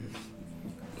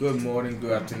good morning,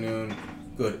 good afternoon,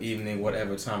 good evening,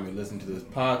 whatever time you listen to this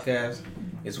podcast.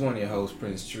 It's one of your hosts,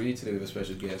 Prince Tree. Today we have a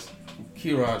special guest,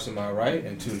 Kieran to my right,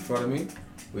 and two in front of me.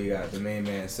 We got the main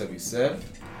man, Sebby Seb.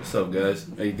 What's up, guys?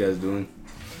 How you guys doing?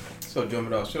 So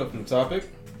jumping off straight up from the topic.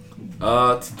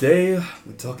 Today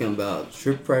we're talking about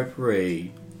Trip Pride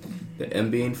Parade, the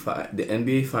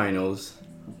NBA Finals,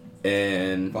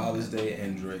 and Father's Day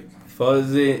and Drake.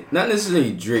 Father's Day. Not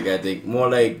necessarily Drake, I think. More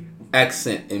like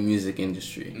accent in music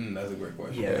industry. That's a great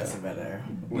question. Yeah, that's a better.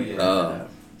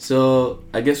 So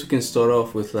I guess we can start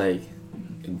off with like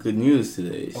good news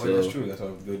today. Oh, so, that's true. That's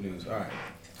all good news. All right.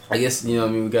 I guess we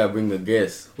gotta bring the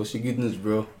guest. What's your good news,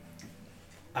 bro?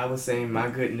 I was saying my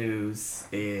good news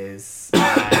is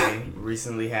I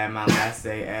recently had my last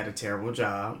day at a terrible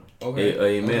job.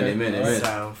 Okay. Amen.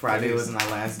 So Friday was my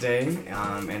last day,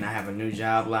 and I have a new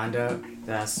job lined up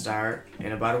that I start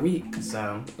in about a week.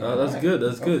 So that's good.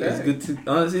 That's good. Okay. It's good to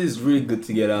honestly. It's really good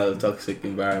to get out of a toxic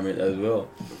environment as well.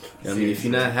 I mean, if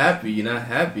you're not happy, you're not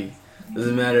happy.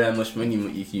 Doesn't matter how much money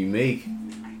you make,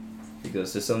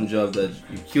 because there's some jobs that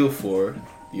you kill for.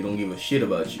 You don't give a shit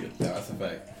about you. Yeah, that's a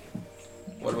fact.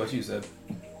 What about you, Seb?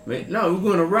 No, we're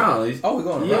going around. Oh, we're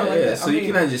going around. Yeah, like yeah. that. So you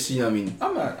cannot just see. I'm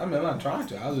not trying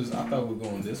to. I thought we were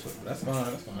going this way, but that's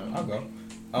fine. I'll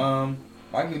go.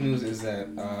 My good news is that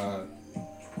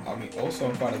also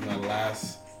on Friday is my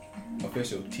last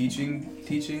official teaching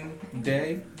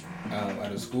day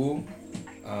at a school.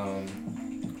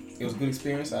 It was a good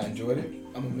experience. I enjoyed it.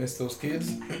 I'm gonna miss those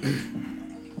kids.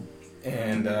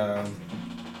 And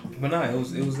but no,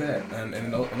 it was that,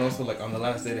 and also like on the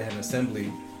last day they had an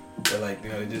assembly where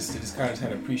they just kind of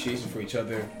had appreciation for each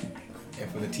other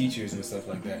and for the teachers and stuff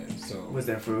like that. So was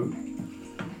there food?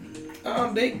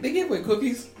 They gave away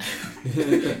cookies.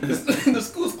 The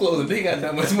school's closing. They ain't got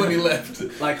that much money left.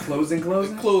 Like closing?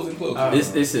 Closing.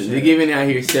 Listen, they're giving out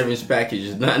here severance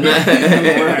packages, not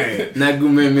Right. not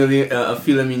gourmet million, a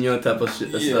filet mignon type of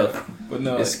shit stuff. But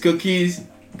no, It's cookies,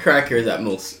 crackers at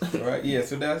most. right. Yeah.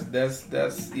 So that's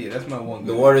my one.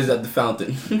 The Good. water's at the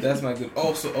fountain. That's my good.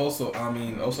 Also, I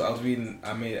was reading.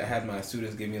 I had my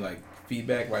students give me like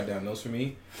feedback, write down notes for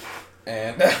me,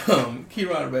 and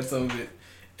Kieran read some of it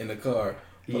in the car.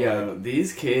 Yo,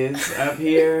 these kids up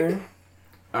here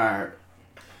are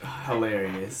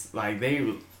hilarious. Like there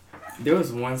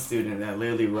was one student that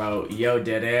literally wrote, "Yo,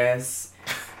 dead ass,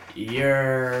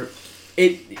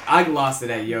 I lost it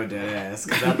at yo dead ass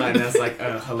because I thought that's like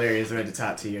a hilarious way to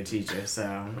talk to your teacher.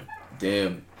 So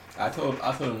Damn. I told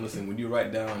them, listen, when you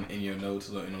write down in your notes,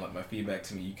 like my feedback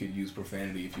to me, you could use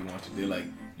profanity if you want to. They're like,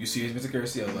 you serious, Mr.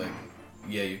 Kersey? I was like,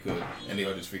 yeah, you could, and they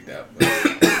all just freaked out.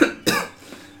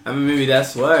 I mean, maybe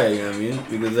that's why, you know what I mean?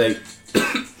 Because, like,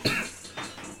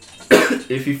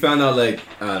 if you found out, like,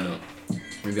 I don't know,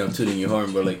 maybe I'm tooting your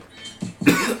horn, but, like,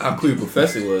 how cool your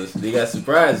professor was, they got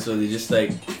surprised, so they just,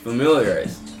 like,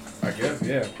 familiarized. I guess,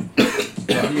 yeah.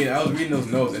 I was reading those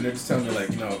notes, and they're just telling me, like,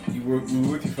 we were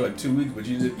with you for, like, 2 weeks, but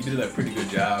you did a pretty good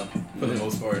job for the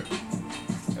most part.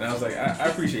 And I was like, I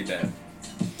appreciate that.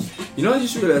 You know, I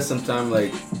just realized sometimes,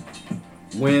 like,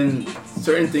 when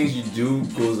certain things you do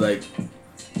goes, like,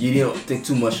 you don't think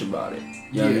too much about it.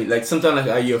 You know what I mean? Like, sometimes, like,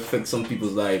 how you affect some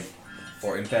people's life.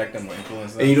 Or impact them or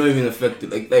influence them. And you don't even affect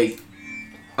it. Like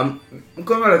I'm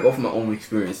coming out, like, off my own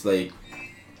experience. Like,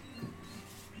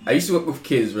 I used to work with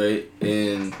kids, right?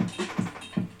 And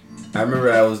I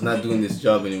remember I was not doing this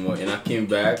job anymore. And I came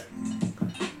back.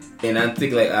 And I'm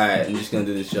thinking, like, alright, I'm just going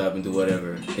to do this job and do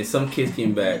whatever. And some kids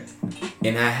came back.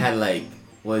 And I had, like,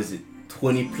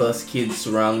 20 plus kids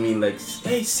surround me, like,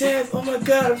 hey, Seb, oh my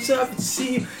God, I'm so happy to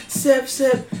see you,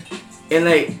 Seb. And,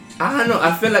 like, I don't know,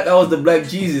 I felt like I was the Black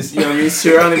Jesus, you know what I mean,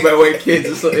 surrounded by white kids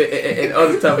and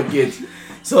other type of kids.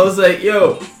 So I was like,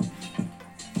 yo,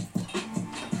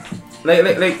 like,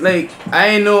 I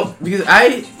ain't know, because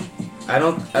I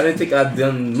didn't think I'd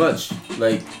done much.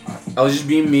 Like, I was just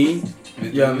being me,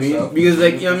 you know what I mean? Because,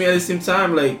 like, you know what I mean, at the same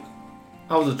time, like,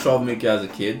 I was a troublemaker as a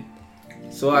kid.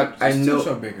 So I know. Still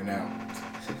troublemaker now.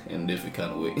 In a different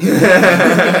kind of way.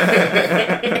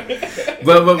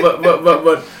 but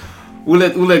we'll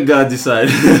let God decide.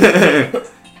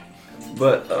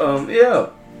 But yeah.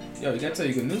 Yo, you gotta tell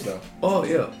you good news though. Oh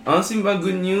yeah. Honestly, my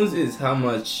good news is how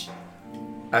much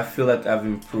I feel like I've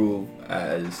improved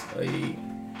as a.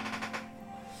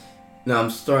 Now I'm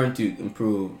starting to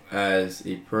improve as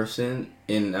a person,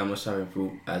 and how much I've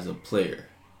improved as a player.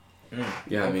 You know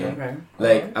what I mean? Okay.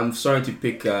 Like, I'm starting to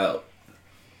pick out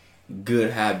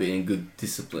good habit and good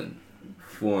discipline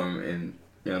form, and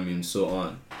you know what I mean, so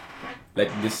on. Like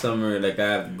this summer, like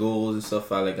I have goals and stuff.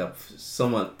 I've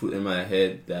somewhat put in my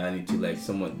head that I need to like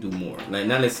somewhat do more. Like,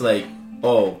 not it's like,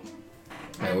 oh,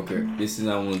 like, okay, this is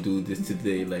I want to do this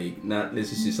today. Like, not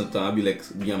necessarily sometimes I'll be like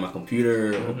be on my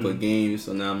computer or play games.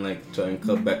 So now I'm like trying to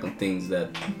cut back on things that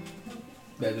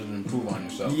doesn't improve on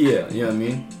yourself. Yeah, you know what I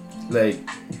mean? Like,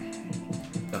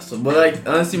 that's but like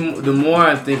honestly, the more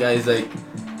I think,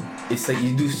 it's like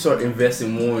you do start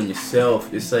investing more in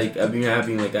yourself. It's like I've been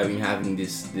having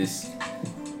this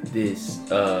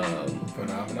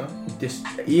Phenomenon. This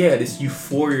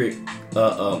euphoric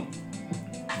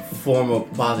form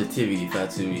of positivity, if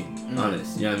that's to be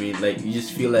honest. You know what I mean? Like you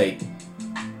just feel like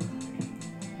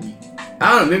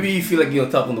I don't know, maybe you feel like you're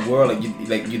on top of the world,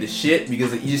 you're the shit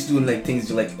because like, you're just doing like things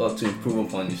to to improve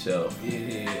upon yourself.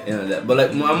 Yeah. And that. But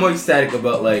like I'm more ecstatic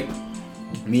about like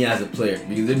me as a player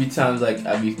because there'll be times like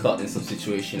I'll be caught in some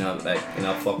situation and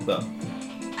I fucked up.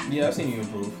 Yeah, I've seen you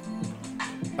improve.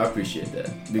 I appreciate that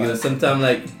because sometimes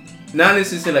like not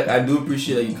necessarily like I do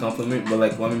appreciate like you compliment, but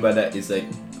like what I mean by that is like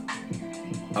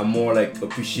I more like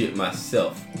appreciate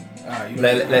myself. Like you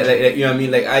know what I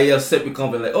mean? Like I accept your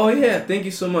compliment, like oh yeah, thank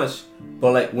you so much.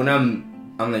 But like when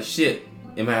I'm like shit,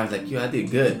 in my head, like yo, I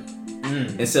did good.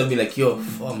 Instead of being like yo,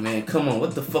 oh man, come on,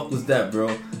 what the fuck was that,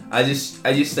 bro? I just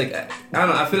like I don't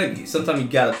know. I feel like sometimes you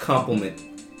gotta compliment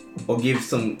or give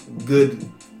some good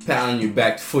pat on your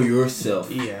back for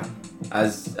yourself. Yeah.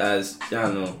 As I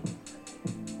don't know.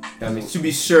 I mean, to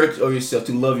be sure of yourself,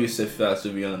 to love yourself fast, to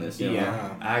be honest. You know?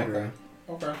 Yeah, I agree.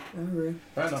 Okay. I agree.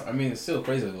 Right now, I mean, it's still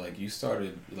crazy. Like you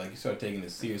started taking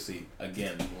this seriously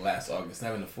again last August, not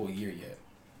even a full year yet.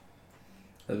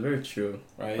 That's very true.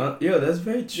 Right? Yeah, that's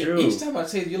very true. Yeah, each time I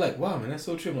say it, you're like, wow, man, that's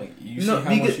so true. I'm like, you see how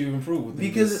much you've improved with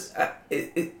because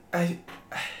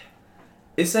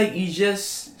it's like you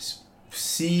just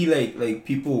see like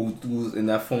people who's in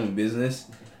that form of business,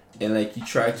 and like you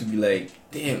try to be like,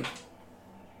 damn.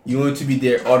 You want to be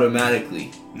there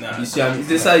automatically. Nah. You see what I mean?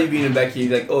 This is how you be in the back here.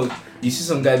 You're like, oh, you see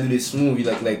some guy do this move.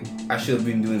 You're like I should have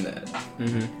been doing that.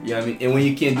 Mm-hmm. You know what I mean? And when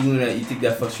you can't do that, you take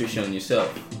that frustration on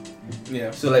yourself. Yeah.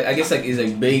 So like, I guess like it's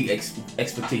a big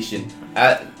expectation.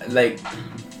 I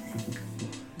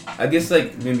guess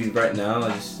like maybe right now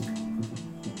I just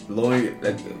lowering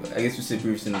like I guess we said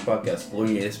previously in the podcast,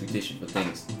 lowering your expectation for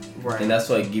things. Right. And that's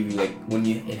why I give you like when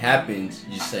it happens,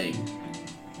 you just like.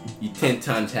 You're 10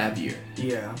 times happier.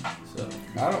 Yeah. So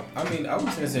I mean, I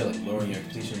wasn't gonna say like lowering your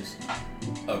expectations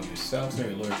of yourself, so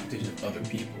you're lowering expectations of other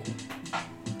people.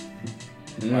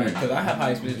 Right? Because I have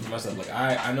high expectations for myself. Like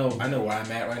I know where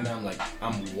I'm at right now. I'm like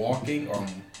I'm walking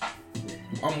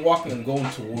and going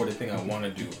toward the thing I want to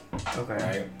do. Okay.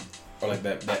 Right? Or like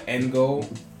that end goal.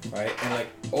 Right? And like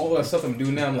all the stuff I'm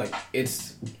doing now, I'm like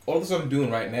it's all the stuff I'm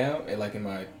doing right now, and like in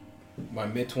my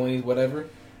mid-20s, whatever.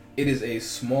 It is a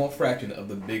small fraction of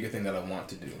the bigger thing that I want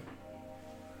to do.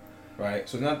 Right?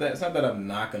 So it's not that I'm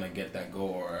not gonna get that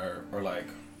goal or like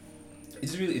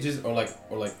it's just or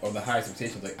the high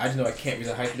expectations. Like I just know I can't reach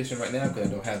that high expectation right now because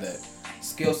I don't have that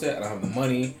skill set, I don't have the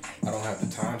money, I don't have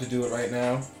the time to do it right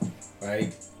now.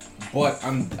 Right? But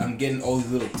I'm getting all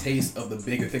these little tastes of the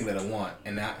bigger thing that I want.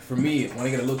 And that for me, when I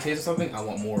get a little taste of something, I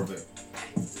want more of it.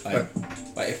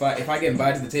 Like if I get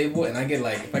invited to the table and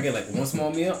if I get one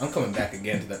small meal, I'm coming back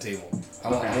again to that table. I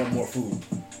want more food.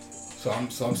 So I'm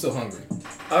still hungry.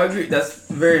 I agree. That's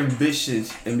very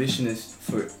ambitious. Ambitious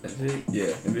for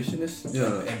yeah. Ambitious.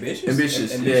 Yeah.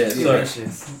 Ambitious. Yeah.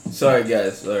 Sorry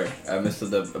guys. Sorry, I messed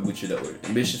up. I butchered that word.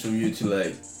 Ambitious for you to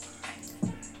like.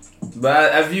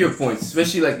 But I view your points,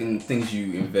 especially like in things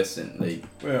you invest in. Like,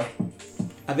 well,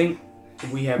 I think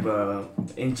we have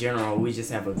in general, we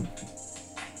just have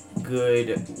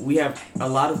we have a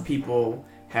lot of people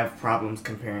have problems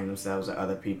comparing themselves to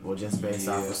other people just based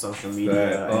off of social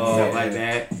media and stuff like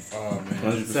that. Oh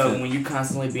man. 100%. So when you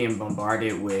constantly being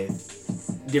bombarded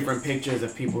with different pictures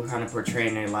of people kind of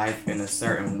portraying their life in a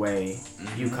certain way,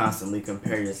 you constantly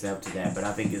compare yourself to that. But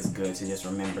I think it's good to just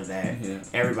remember that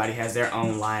everybody has their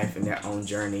own life and their own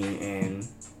journey, and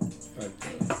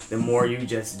the more you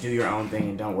just do your own thing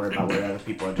and don't worry about what other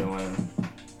people are doing,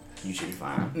 you should be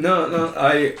fine. No,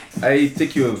 I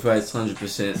take your advice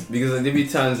 100% because like, there be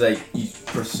times like you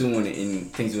pursuing it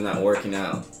and things are not working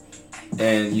out,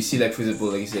 and you see like for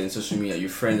example like you said in social media your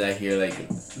friends out here like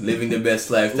living their best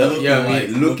life,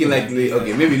 looking like they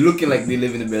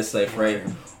living the best life, right?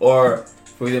 Or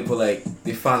for example like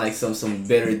they find like some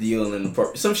better deal and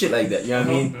some shit like that, you know what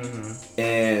I mean?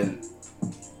 And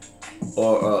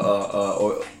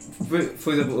or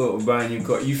for example buying a new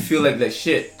car, you feel like that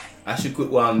shit. I should quit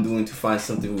what I'm doing to find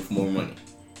something with more money.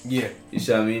 Yeah. You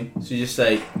see what I mean? So just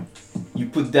like you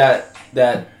put that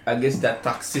I guess that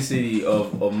toxicity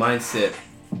of mindset,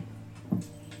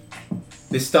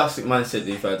 this toxic mindset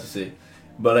if I had to say,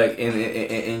 but like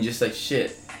and just like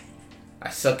shit, I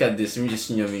suck at this. Let me just,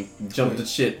 you know what I mean, jump the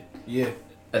ship. Yeah.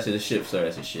 I said the ship, sorry,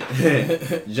 I said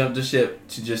shit. Jump the ship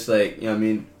to just like, you know what I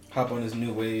mean? Hop on this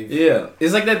new wave. Yeah.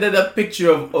 It's like that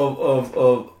picture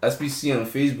of as we see on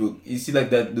Facebook. You see like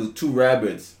that, the two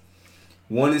rabbits.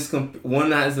 One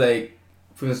has like,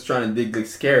 was trying to dig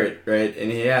like carrot, right?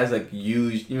 And he has like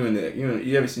huge,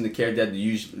 you ever seen the carrot that had the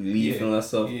huge leaf and all that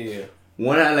stuff? Yeah.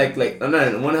 One had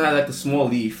one had like a small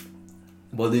leaf,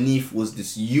 but underneath was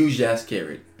this huge ass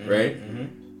carrot, right? Mm-hmm.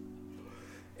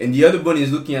 And the other bunny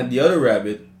is looking at the other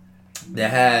rabbit that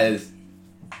has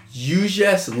huge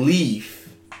ass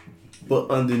leaf, but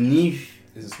underneath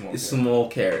is a small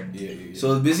carrot. Yeah.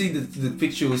 So basically, the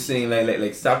picture was saying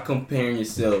like stop comparing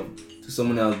yourself to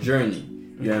someone else's journey.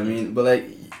 You know what I mean? But like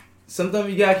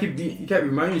sometimes you gotta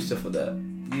remind yourself of that.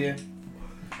 Yeah.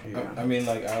 I mean,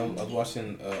 like I was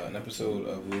watching an episode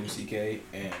of Louis C.K.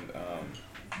 and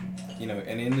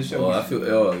and in the show. I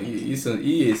feel he is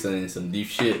in some deep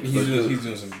shit. He's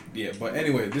doing some But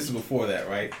anyway, this is before that,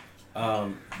 right? So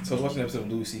I was watching an episode of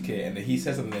Louis C.K. and he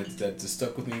said something that just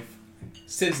stuck with me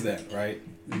since then, right?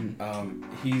 Mm-hmm.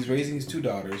 He's raising his two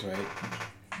daughters, right?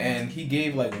 And he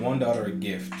gave like one daughter a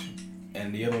gift,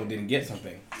 and the other one didn't get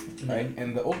something, right? Mm-hmm.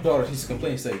 And the older daughter, she's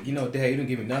complaining, she's like, Dad, you didn't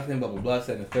give me nothing, blah blah blah,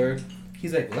 said and the third.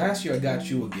 He's like, last year I got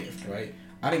you a gift, right?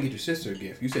 I didn't get your sister a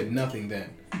gift. You said nothing then.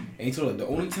 And he told her the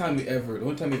only time you ever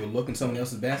look in someone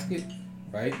else's basket,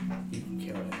 right?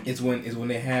 It's when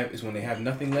they have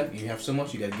nothing left and you have so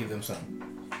much, you gotta give them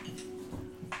some.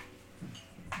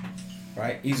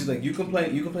 Right? He's just like, you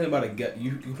complain about a gift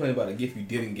you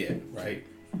didn't get, right?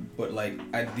 But like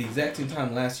at the exact same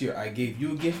time last year I gave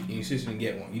you a gift and your sister didn't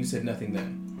get one. You said nothing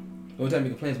then. The only time you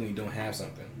complain is when you don't have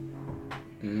something.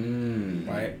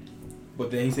 Right? But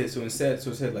then he said, so it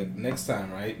said like next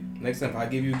time, right? Next time if I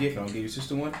give you a gift and I'll give your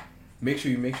sister one, make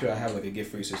sure I have like a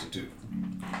gift for your sister too.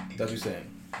 That's what he's saying,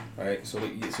 right? So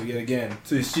yet again.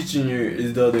 So he's teaching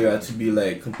his daughter to be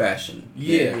like compassion.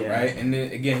 Yeah, right. And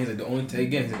then again, he's like the only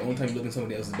time you look in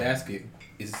somebody else's basket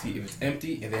is to see if it's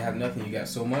empty. If they have nothing, you got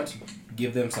so much,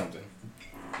 give them something.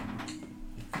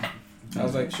 I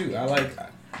was like, shoot, I like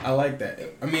that.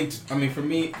 I mean, for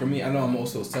me, I know I'm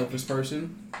also a selfish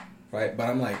person. Right, but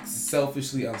I'm like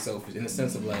selfishly unselfish in the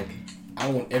sense of like I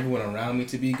want everyone around me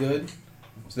to be good,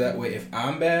 so that way if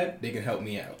I'm bad, they can help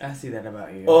me out. I see that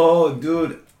about you. Oh,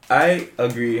 dude, I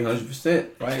agree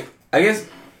 100%. Right. I guess.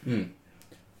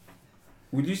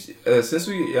 Would you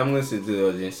I'm gonna say to the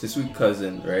audience, since we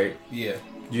cousin, right? Yeah.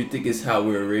 Do you think it's how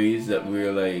we're raised that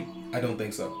we're like? I don't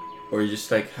think so. Or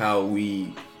just like how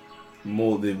we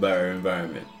molded by our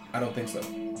environment? I don't think so.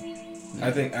 I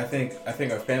think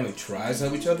our family tries to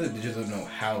help each other. They just don't know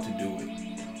how to do it,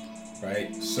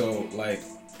 right? So like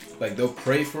they'll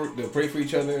pray for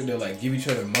each other. They'll like give each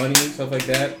other money, stuff like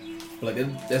that. But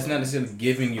like that's not necessarily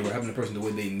giving you or helping the person the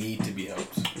way they need to be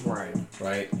helped. Right.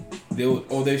 Right.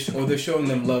 They're showing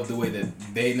them love the way that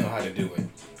they know how to do it.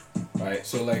 Right.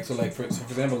 So for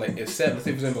example, like if Seb, let's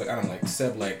say for example, like I don't know, like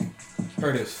Seb like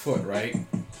hurt his foot, right?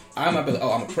 I might be like,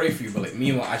 I'm gonna pray for you, but like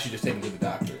meanwhile I should just take him to the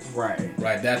doctor. Right.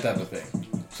 Right, that type of thing.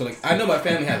 So like I know my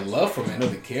family has love for me, I know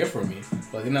they care for me,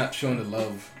 but they're not showing the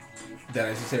love that I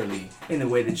necessarily in the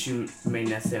way that you may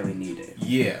necessarily need it.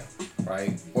 Yeah.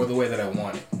 Right? Or the way that I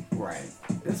want it. Right.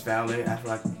 That's valid. I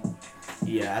feel like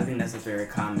I think that's a very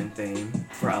common thing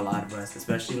for a lot of us,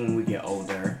 especially when we get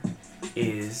older,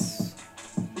 is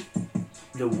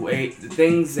the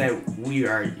things that we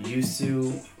are used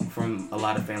to from a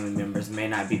lot of family members may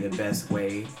not be the best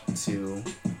way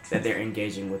that they're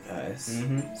engaging with us.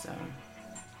 Mm-hmm. So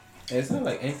and it's not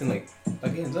like anything like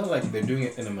again, it's not like they're doing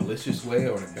it in a malicious way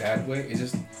or in a bad way. It's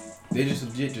just they're just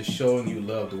legit just showing you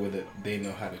love the way that they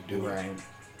know how to do it. Right.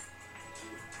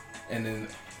 And then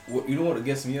what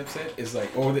gets me upset is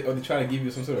like or they try to give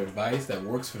you some sort of advice that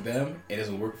works for them, it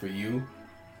doesn't work for you.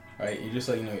 Right? You're just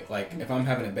like, like if I'm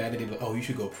having a bad day, they're like, oh, you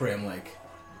should go pray. I'm like,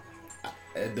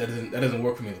 that doesn't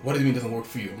work for me. What do you mean it doesn't work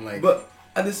for you? I'm like, but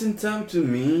at the same time, to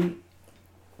me,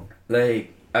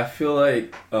 like I feel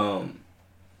like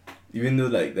even though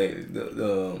like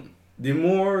they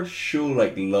more show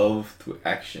like love through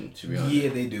action. To be honest, yeah,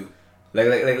 they do.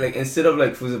 Like instead of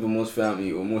like for example, most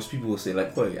family or most people will say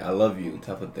like, "Boy, I love you,"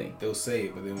 type of thing. They'll say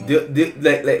it, but they won't.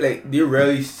 They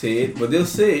rarely say it, but they'll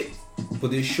say it.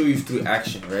 But they show you through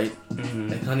action, right? Mm-hmm.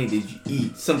 Like, honey, did you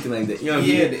eat? Something like that. You know what I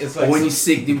mean? It's like, or when you're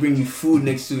sick, they bring you food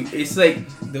next to it. It's like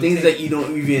things that you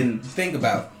don't even think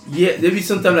about. Yeah, there be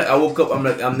sometimes like I woke up,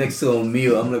 I'm next to a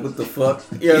meal. I'm like, what the fuck?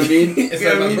 You know what I mean? It's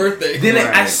like my birthday. Then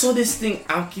I saw this thing.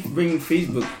 I'll keep bringing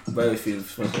Facebook. By the way, Facebook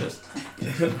sponsors.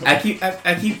 I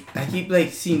keep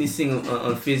like seeing this thing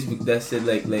on Facebook that said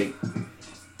like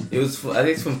It was, I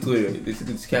think it's from Twitter. It's a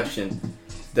good caption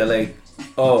that like,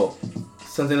 oh,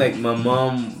 something like my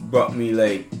mom brought me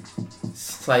like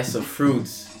slice of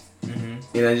fruits,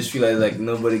 and I just realized like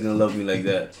nobody gonna love me like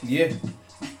that. Yeah.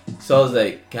 So I was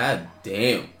like, God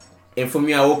damn. And for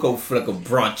me, I woke up for like a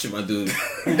brunch, my dude.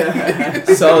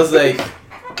 So I was like,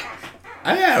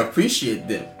 I gotta appreciate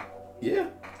them. Yeah.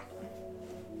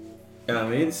 You know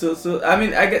what I mean? So I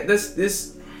mean, I get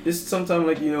this sometimes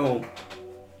like, you know,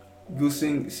 go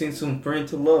sing some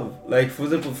parental love. Like for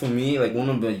example, for me, like one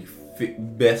of the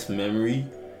best memory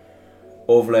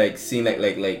of like seeing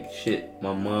like shit,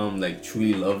 my mom like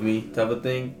truly loved me type of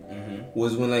thing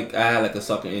was when like I had like a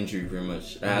soccer injury pretty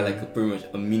much. I had like pretty much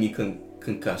a mini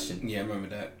concussion. Yeah, I remember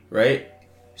that. Right?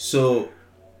 So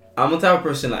I'm the type of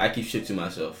person like I keep shit to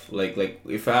myself. Like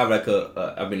if I have like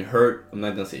I've been hurt, I'm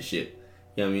not gonna say shit.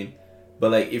 You know what I mean?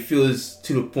 But like it feels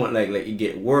to the point like it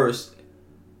get worse.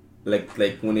 Like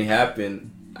when it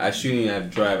happened, I shouldn't even have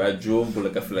drive. I drove, but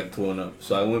like I feel like throwing up.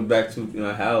 So I went back to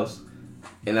my house,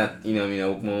 and I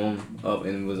woke my mom up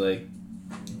and was like,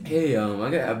 "Hey,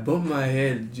 I bumped my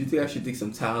head. Do you think I should take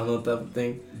some Tylenol type of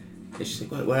thing?" And she's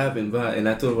like, "What happened?" And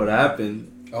I told her what happened.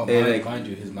 Oh, and mind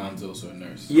you, his mom's also a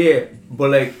nurse. Yeah,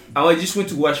 but like I just went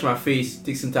to wash my face,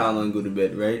 take some Tylenol, and go to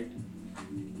bed. Right.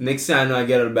 Next time I know, I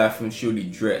get out of the bathroom, she already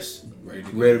dressed,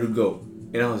 ready to go,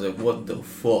 and I was like, "What the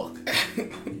fuck?"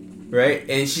 Right,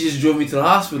 and she just drove me to the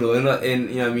hospital, and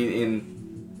you know what I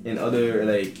mean, in other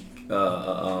like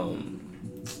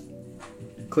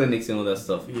clinics and all that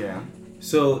stuff. Yeah.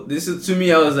 So this is, to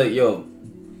me, I was like, yo,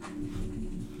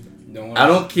 I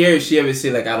don't care if she ever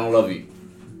say like I don't love you,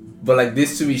 but like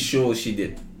this to me shows she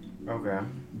did. Okay.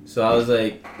 So I was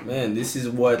like, man, this is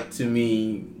what to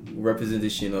me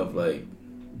representation of like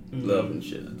love and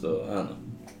shit. So I don't know.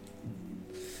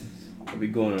 I'll be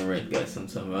going on rant, guys,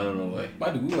 sometimes. I don't know why.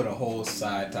 My dude, we went a whole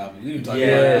side topic. We didn't talk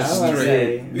about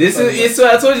straight. This is it's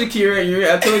what I told you, Kieran.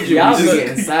 I told you. Y'all be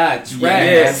getting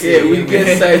sidetracked. Yeah, we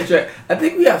get sidetracked. I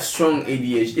think we have strong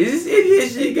ADHD. Is this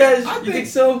ADHD, guys? You think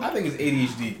so? I think it's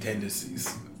ADHD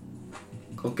tendencies.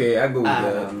 Okay, I go with I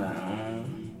that. don't know.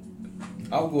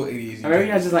 I'll go ADHD. Or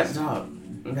maybe I just like to talk.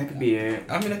 That could be it.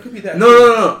 I mean, it could be that.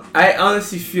 No. I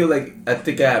honestly feel like I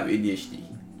think I have ADHD.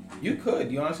 You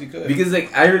could. You honestly could. Because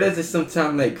like I realize that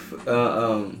sometimes like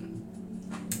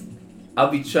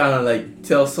I'll be trying to like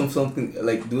tell something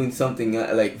like doing something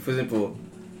like for example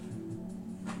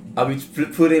I'll be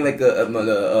putting like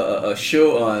a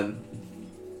show on,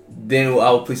 then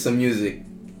I'll play some music,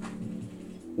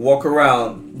 walk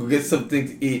around, go get something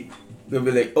to eat, they'll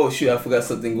be like, oh shit, I forgot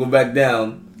something, go back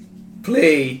down,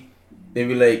 play, then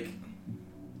be like,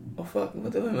 oh fuck,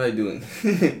 what the hell am I doing?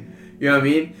 You know what I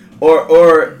mean?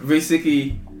 Or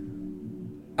basically,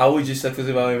 I would just like, for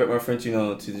example, I invite my friends, you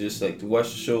know, to just like to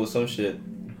watch the show or some shit,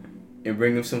 and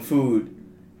bring them some food,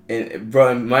 and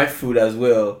brought my food as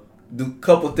well. Do a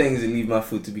couple things and leave my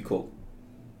food to be cold.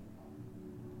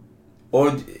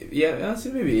 Or yeah,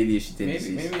 honestly, maybe ADHD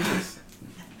tendencies.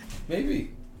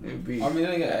 Maybe. I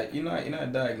mean, you're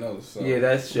not diagnosed. So. Yeah,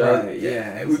 that's true. Right,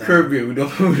 yeah, we curb it. We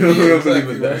don't believe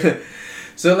in that. Right.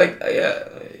 So like,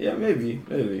 yeah,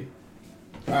 maybe.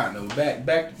 Alright, no,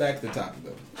 back to the topic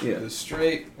though. Yeah. The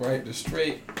straight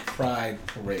pride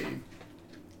parade.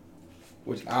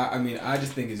 Which I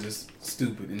just think is just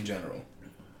stupid in general.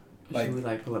 Like, should we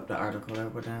like pull up the article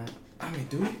that we're done? I mean,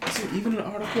 do we? Is there even an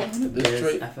article on it?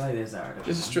 I feel like there's an article.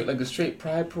 This is the straight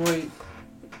pride parade.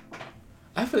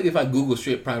 I feel like if I Google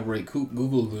straight pride parade,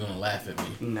 Google is gonna laugh at me.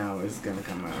 No, it's gonna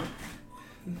come out.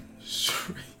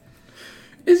 Straight.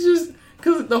 It's just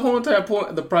because the whole entire point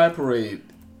of the pride parade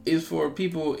is for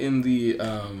people in the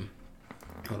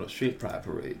straight pride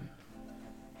parade.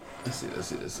 Let's see.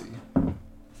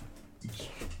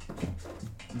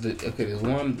 There's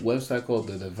one website called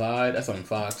The Divide. That's on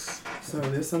Fox. So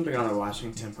there's something on the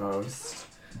Washington Post.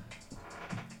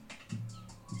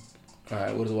 All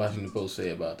right, what does the Washington Post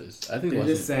say about this? I think they're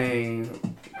just saying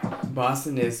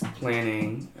Boston is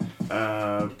planning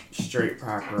a straight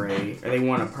pride parade, or they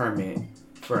want a permit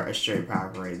for a straight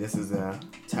pride parade. This is the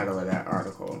title of that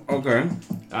article. Okay.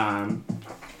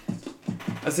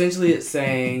 Essentially, it's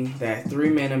saying that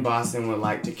 3 men in Boston would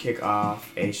like to kick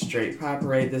off a straight pride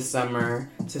parade this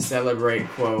summer to celebrate,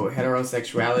 quote,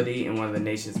 heterosexuality in one of the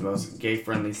nation's most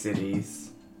gay-friendly cities.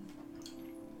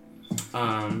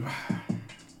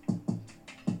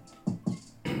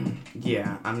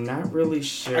 Yeah, I'm not really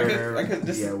sure.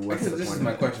 This is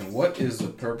my question. What is the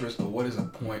purpose or what is the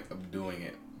point of doing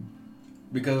it?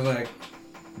 Because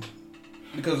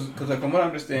from what I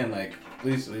understand, like at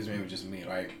least maybe just me,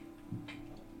 right?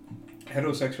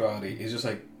 Heterosexuality is just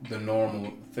like the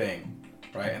normal thing.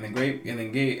 right? And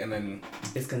then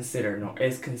it's considered normal.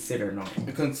 It's considered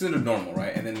normal,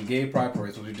 right? And then gay pride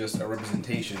parades will be just a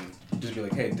representation, just be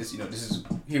like, hey, this is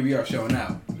here we are showing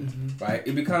out, right?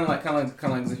 It'd be kind of like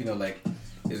as if like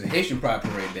there's a Haitian pride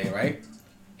parade day, right?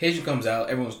 Haitian comes out,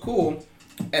 everyone's cool,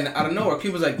 and out of nowhere,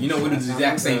 Cuba's like, we do the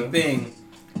exact same thing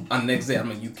on the next day. I'm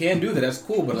like, you can do that, that's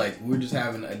cool, but like we're just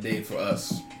having a day for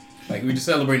us, like we're just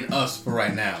celebrating us for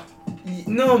right now.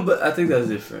 No, but I think that's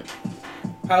different.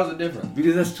 How's it different?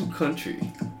 Because that's two countries.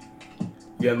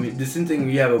 Yeah, I mean, the same thing.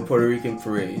 We have a Puerto Rican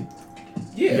parade.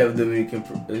 Yeah. You have Dominican.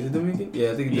 Is it Dominican?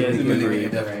 Yeah, I think it's Dominican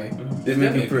parade. Definitely.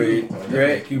 Dominican parade,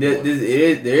 right? There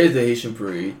is the Haitian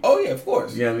parade. Oh yeah, of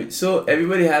course. Yeah, I mean, so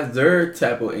everybody has their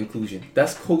type of inclusion.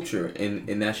 That's culture and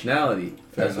nationality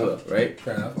as well, right?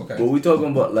 Fair enough. Okay. But we're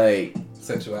talking about like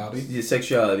sexuality. Yeah,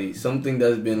 sexuality, something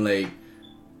that's been like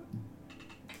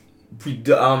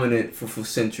predominant for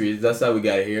centuries. That's how we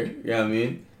got here. You know what I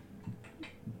mean?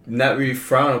 Not really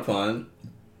frowned upon.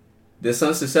 There's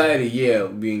some society,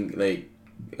 being like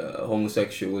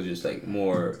homosexual was just like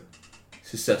more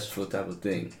successful type of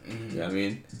thing. You know what I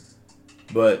mean?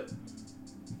 But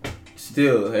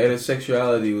still,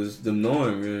 heterosexuality was the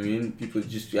norm. You know what I mean? People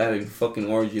just having fucking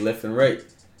orgy left and right.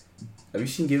 Have you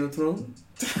seen Game of Thrones?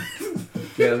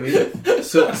 You know what I mean?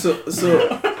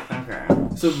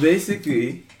 So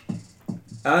basically,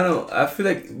 I don't know. I feel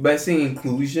like by saying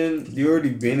inclusion, you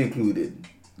already been included.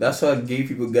 That's how gay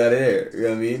people got there. You know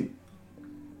what I mean?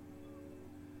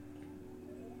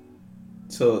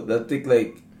 So I think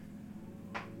like,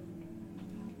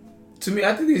 to me,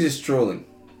 I think it's just trolling.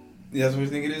 Yeah, that's what you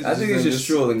think it is? I think it's just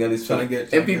trolling and it's trying to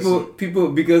get... And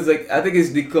people, because like, I think it's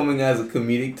becoming as a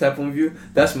comedic type of view.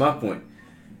 That's my point.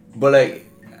 But like,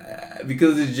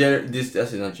 because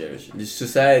that's not generation. This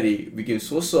society became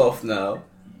so soft now.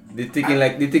 They're taking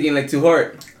like to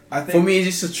heart. For me,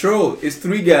 it's just a troll. It's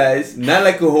three guys, not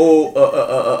like a whole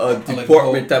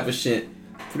department type of shit.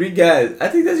 Three guys. I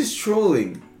think that's just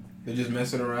trolling. They're just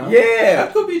messing around. Yeah,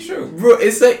 that could be true, bro.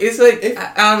 It's like if,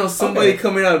 I don't know, somebody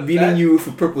coming out beating you with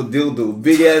a purple dildo,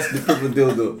 big ass purple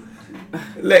dildo.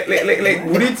 Like, would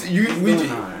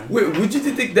you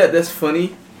think that that's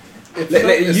funny? And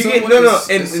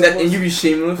you be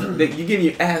shameless. Like you getting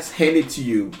your ass handed to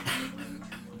you.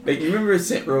 Like you remember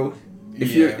Saint Row? I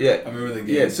remember the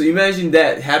game. Yeah, so imagine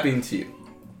that happening to you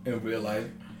in real life.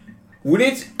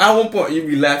 Wouldn't at one point you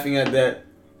be laughing at that?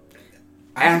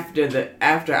 After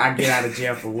I get out of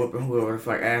jail for whooping whoever the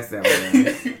fuck ass that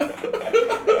was.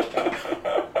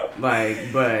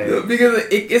 Like, but because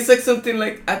it's like something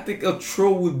like I think a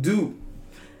troll would do.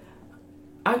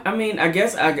 I mean, I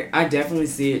guess I definitely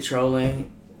see it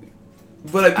trolling,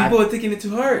 but like people are taking it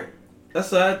too hard.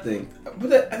 That's what I think.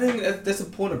 But I think that's the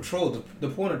point of troll. The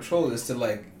point of troll is to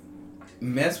like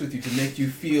mess with you to make you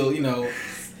feel,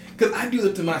 because I do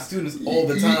that to my students all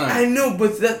the time. I know,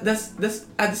 but that's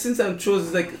at the same time, trolls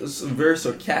is like a very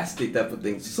sarcastic type of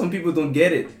thing. Some people don't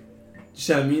get it.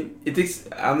 You know what I mean? It takes.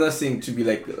 I'm not saying to be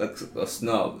like a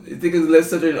snob. It takes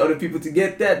less than other people to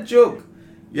get that joke.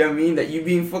 You know what I mean? That you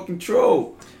being fucking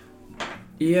troll.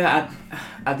 Yeah,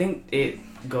 I think it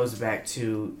goes back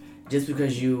to just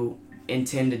because you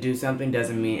intend to do something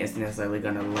doesn't mean it's necessarily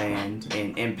gonna land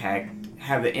and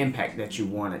have the impact that you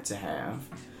want it to have.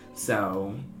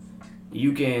 So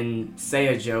you can say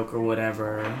a joke or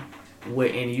whatever,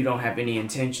 and you don't have any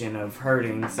intention of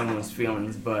hurting someone's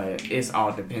feelings, but it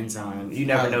all depends on you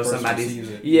never know somebody's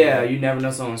you never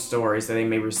know someone's story, so they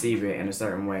may receive it in a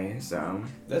certain way. So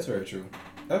that's very true.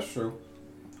 That's true.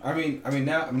 I mean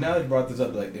now that you brought this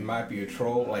up, like it might be a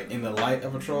troll, like in the light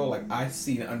of a troll, like I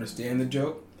see and understand the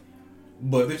joke.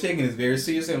 But if they're taking this very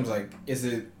seriously, I'm like, is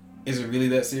it really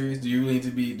that serious? Do you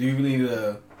really need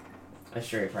a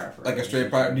straight pride? Like a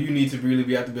straight pride? Do you need to really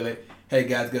be like, hey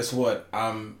guys, guess what?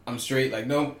 I'm straight. Like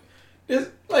no, just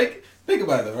like think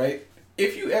about it, right?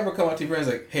 If you ever come out to your friends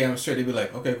like, hey, I'm straight, they'd be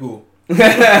like, okay, cool.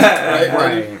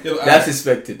 right. That's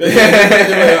expected. Like,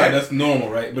 that's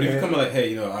normal, right? But if you come like,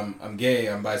 hey, I'm gay,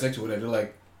 I'm bisexual, whatever, they're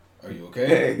like, are you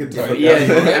okay?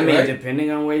 I mean, depending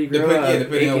on where you grow up,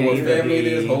 depending on what family it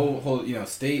is, whole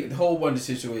state, the whole bunch of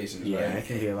situations. Yeah, right? It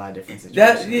can be a lot of different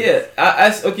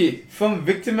situations. Okay. From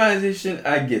victimization,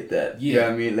 I get that. Yeah, you know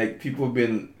what I mean, like people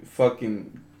been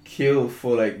fucking killed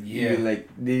for like even like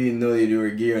they didn't know they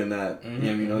were gay or not. You know what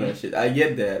I mean, all that shit. I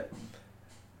get that.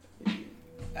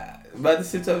 But at the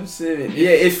same time,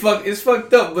 it's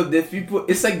fucked up. But the people,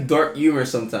 it's like dark humor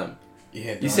sometimes.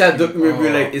 Yeah, you see how dark humor be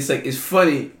like? It's like it's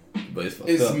funny. But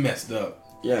it's messed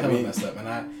up. Yeah, messed up.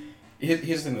 And here's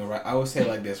the thing though, right? I always say it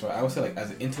like this, right? I always say like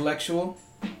as an intellectual,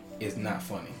 it's not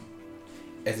funny.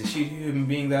 As a shitty human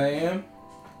being that I am,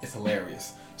 it's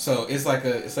hilarious. So it's like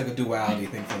a duality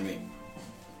thing for me.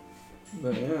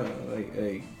 But yeah,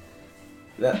 like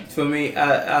that for me,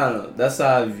 I don't know. That's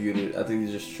how I viewed it. I think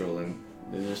they're just trolling.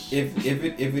 They're just If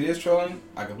it is trolling,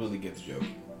 I completely get the joke.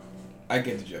 I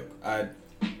get the joke. I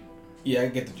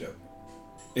get the joke.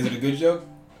 Is it a good joke?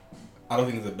 I don't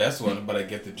think it's the best one, but I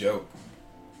get the joke.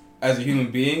 As a human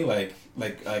being, as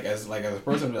a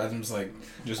person, I'm just like,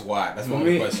 just why? That's my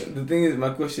only question. The thing is,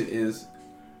 my question is,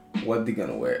 what they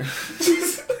gonna wear?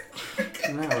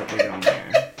 Not what they gonna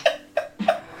wear.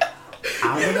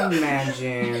 I would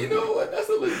imagine. You know what? That's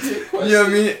a legit question. You know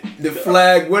what I mean? The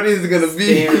flag. What is it gonna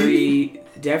be? Sperry,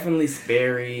 definitely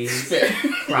Sperry's.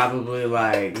 Probably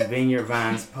like Vineyard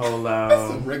Vines polo.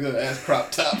 Some regular ass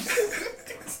crop tops.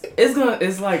 It's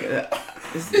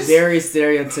very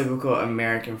stereotypical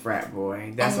American frat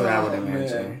boy. That's what I would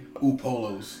imagine. Man. Ooh,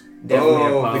 polos. Definitely a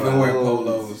polo. They can wear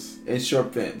polos and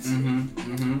short pants.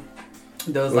 Mm-hmm.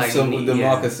 Those with like the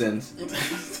moccasins.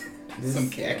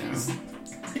 Some khakis.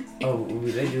 Oh,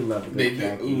 ooh, they do love a good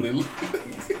khaki. Ooh, they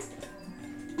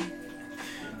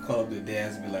call up their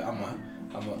dads and be like, I'm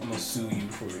gonna sue you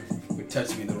for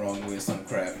touching me the wrong way or some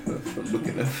crap. For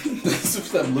looking at me.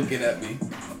 Stop looking at me.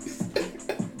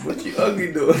 What you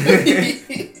ugly doing?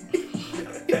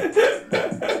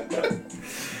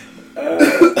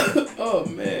 Oh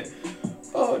man.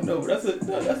 Oh no, that's a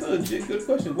legit good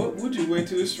question. What would you wear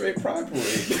to a straight pride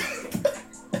parade?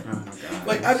 Oh my god.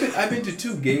 Like I've been to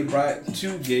two gay pride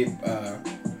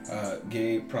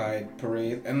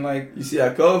parades, and like you see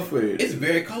how colorful it is. It's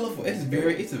very colorful. It's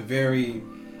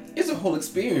a whole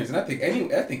experience, and I think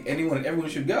anyone and everyone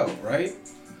should go, right?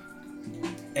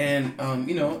 And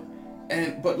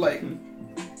but like,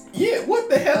 yeah, what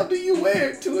the hell do you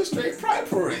wear to a straight pride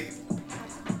parade?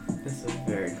 That's a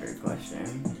very great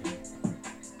question.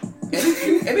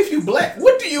 And if you black,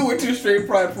 what do you wear to a straight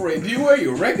pride parade? Do you wear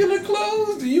your regular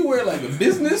clothes? Do you wear like a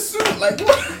business suit? Like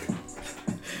what?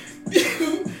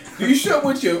 Do you show up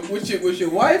with your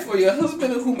wife or your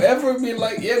husband or whomever and be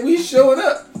like, yeah, we showing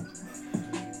up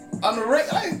on the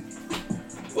regular? Like,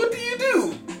 what do you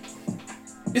do?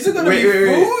 Is it gonna be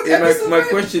food? Wait. My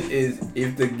question is,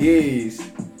 if the gays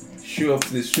show up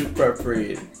to the straight pride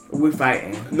parade, we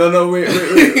fighting. No, wait.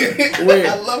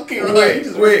 I love Kira.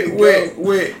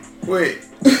 Wait.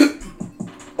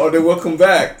 Or they welcome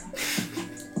back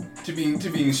to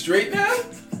being straight now?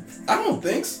 I don't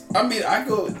think so. I mean, I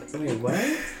go. Wait, what?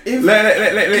 If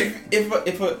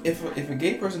a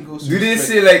gay person goes, do they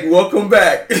say like welcome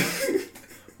back?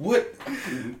 What?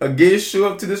 A gay show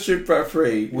up to the straight pride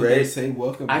parade, Would right? they say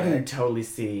welcome back? I can totally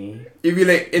see. If you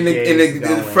like in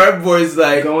the frat boys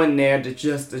like going there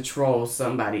to troll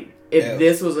somebody. If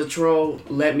this was a troll,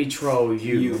 let me troll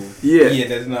you. Yeah,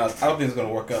 that's not. I don't think it's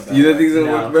gonna work out. You don't think it's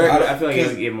gonna work back? I feel like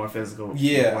it'll get more physical.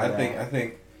 Yeah, I don't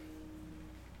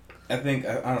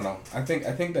know. I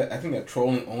think that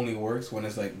trolling only works when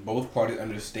it's like both parties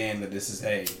understand that this is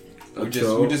we're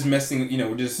just messing.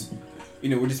 We're just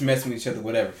messing with each other.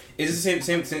 Whatever. It's the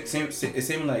same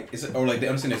like they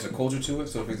understand there's a culture to it.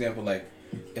 So for example, like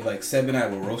if like Seb and I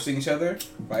were roasting each other,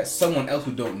 right? Someone else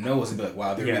who don't know us would be like,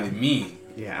 wow, they're really mean.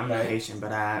 Yeah, I'm not Haitian, but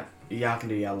y'all can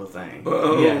do y'all little thing.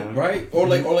 Yeah. Right? Or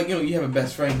like you have a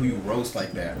best friend who you roast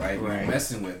like that, right? You're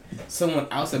messing with. Someone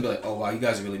outside be like, oh wow, you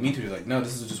guys are really mean to each other. Like, no,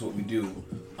 this is just what we do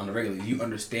on the regular. You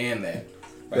understand that.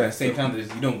 Right? At the same time, you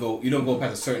don't go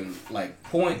past a certain like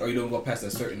point, or you don't go past a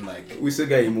certain like. We still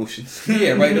got emotions.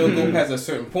 Yeah, right. Don't go past a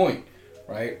certain point,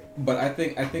 right? But I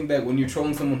think that when you're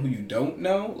trolling someone who you don't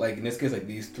know, like in this case, like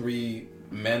these three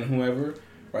men, whoever,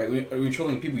 right? When you're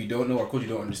trolling people you don't know or culture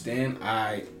you don't understand,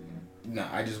 I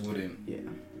just wouldn't. Yeah.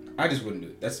 I just wouldn't do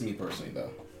it. That's me personally,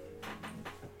 though.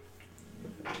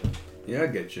 Yeah, I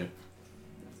get you.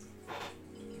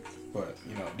 But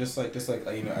just like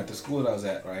at the school that I was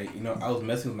at, right? I was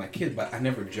messing with my kids, but I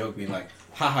never joked being like,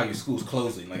 "Haha, your school's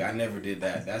closing." Like I never did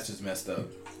that. That's just messed up.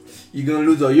 You're gonna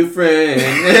lose all your friends.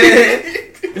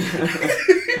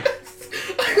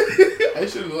 I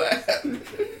should laugh,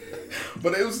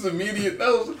 but it was immediate. That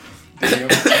was damn.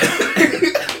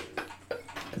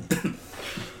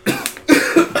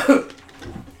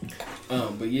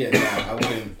 But yeah,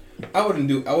 I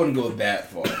wouldn't go that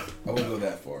far.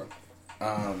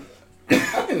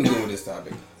 I think we go with this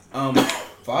topic.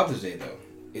 Father's Day though.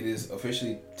 It is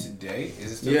officially today.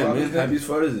 Is it still Father's Day? Happy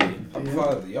Father's Day. Happy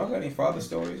Father's Day. Y'all got any father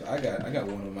stories? I got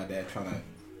one with my dad trying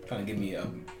to give me a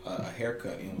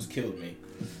haircut and almost killed me.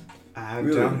 I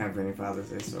don't have any Father's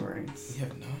Day stories. You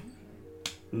have none?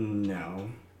 No.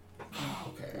 Oh,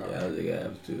 okay. Yeah, I think I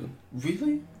have too.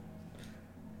 Really?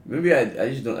 Maybe I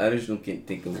just don't can't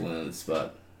think of one on the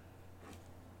spot.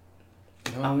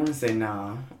 No? I want to say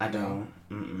nah. I don't.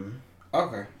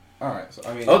 Okay. All right. So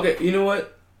I mean. Okay. You know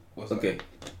what? What's okay.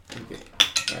 That? Okay.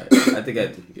 All right. I think I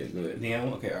do. Yeah. Go ahead. Yeah.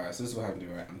 Okay. All right. So this is what happened to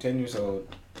me. Right. I'm 10 years old.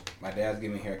 My dad's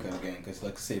giving me a haircut again because he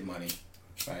likes to save money.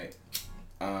 Right.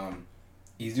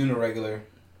 He's doing a regular,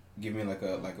 give me like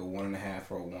a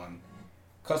 1.5 or a 1.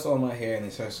 Cuts all my hair and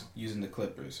he starts using the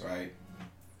clippers. Right.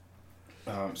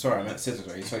 Sorry, I meant scissors.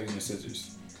 Right. He starts using the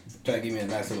scissors. Trying to give me a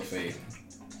nice little fade.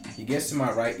 He gets to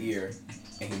my right ear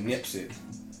and he nips it,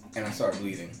 and I start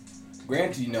bleeding.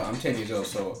 Granted, I'm 10 years old,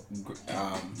 so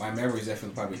my memory is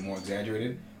definitely probably more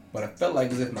exaggerated, but I felt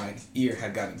like as if my ear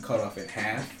had gotten cut off in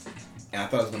half, and I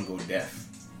thought I was going to go deaf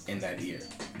in that ear.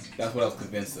 That's what I was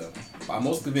convinced of. But I'm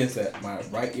most convinced that my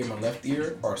right ear and my left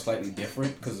ear are slightly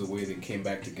different because of the way they came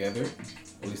back together,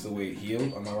 or at least the way it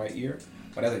healed on my right ear.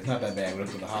 But it's not that bad. When I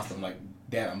went to the hospital, I'm like,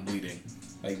 Dad, I'm bleeding.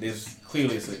 Like, this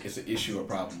clearly it's an issue or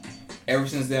problem. Ever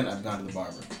since then, I've gone to the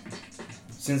barber.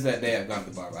 Since that day, I've gone to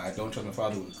the barber. I don't trust my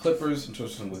father with clippers. I don't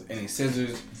trust him with any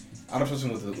scissors. I don't trust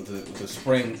him with a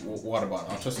spraying water bottle.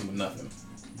 I don't trust him with nothing.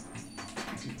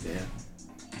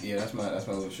 Yeah, that's my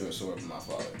little short story from my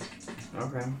father.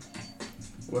 Okay.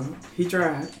 Well, he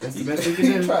tried. That's the best he could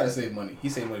do. He tried to save money. He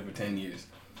saved money for 10 years.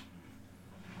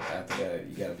 After that,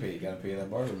 you gotta pay that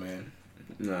barber, man.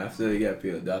 No, after that, you gotta pay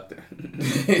a doctor.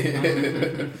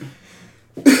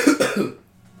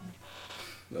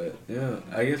 But yeah,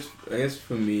 I guess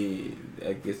for me,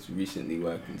 recently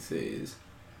what I can say is,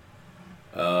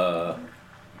 I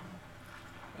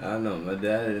don't know, my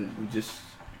dad and just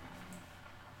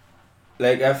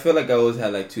like I feel like I always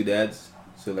had like 2 dads,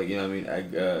 so like I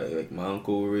like my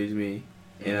uncle raised me,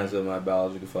 and as well my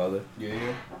biological father.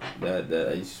 Yeah. That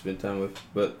I used to spend time with,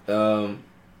 but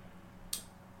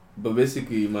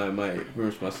basically my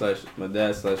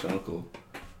dad/uncle,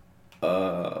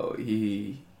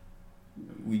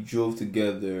 we drove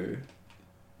together.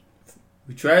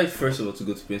 We tried first of all to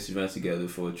go to Pennsylvania together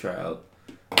for a tryout.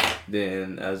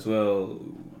 Then as well,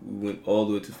 we went all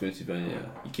the way to Pennsylvania.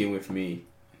 He came with me.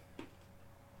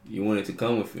 He wanted to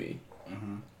come with me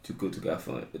to go to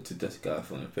California,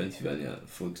 Pennsylvania,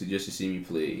 just to see me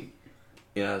play.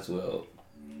 And as well,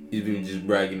 he's been just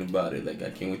bragging about it. Like, I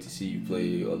can't wait to see you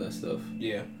play, all that stuff.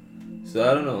 Yeah. So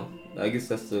I don't know. I guess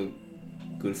that's the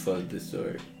good part of this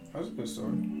story. That's a good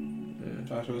story. Yeah.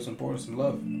 Trying to show some support, some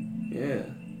love. Yeah.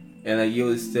 And like you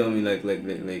always tell me like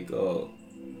oh,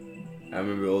 I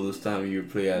remember all those times you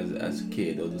would play as a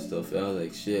kid, all this stuff. And I was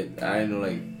like, shit, I didn't know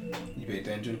like you pay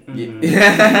attention.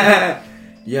 Yeah.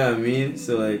 Yeah, I mean,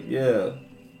 so like yeah,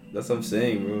 that's what I'm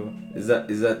saying, bro. Is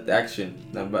that action,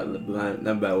 not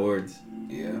by words.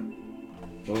 Yeah.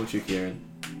 What about you, Karen?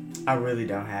 I really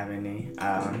don't have any.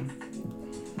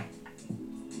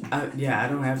 I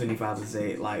don't have any Father's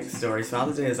Day stories.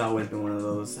 Father's Day has always been one of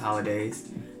those holidays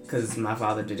because my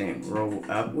father didn't grow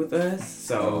up with us,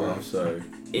 so I'm sorry.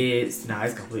 It's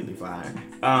completely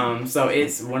fine. So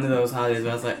it's one of those holidays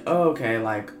where I was like, oh, okay,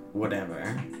 like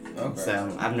whatever. Okay.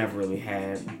 So I've never really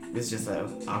had. It's just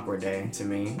an awkward day to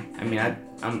me. I mean,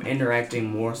 I'm interacting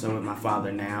more so with my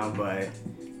father now, but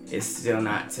it's still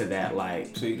not to that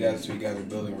like. So you guys are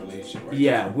building a relationship, right?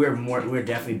 Yeah, we're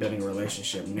definitely building a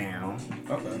relationship now.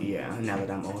 Okay. Yeah, now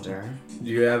that I'm older. Do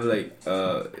you have like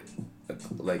for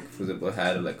example,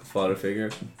 had a father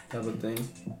figure type of thing?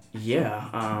 Yeah,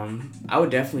 I would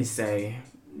definitely say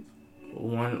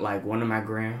one of my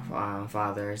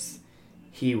grandfathers,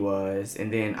 he was,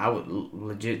 and then I would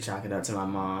legit chalk it up to my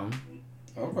mom.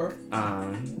 Okay.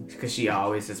 Because she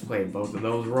always has played both of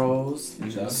those roles.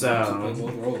 So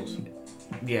both roles.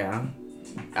 Yeah,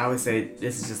 I would say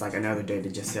this is just like another day to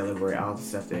just celebrate all the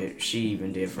stuff that she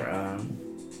even did for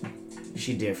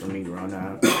me growing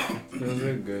up. It was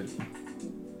very good.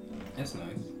 That's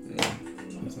nice. Yeah.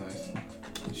 That's nice.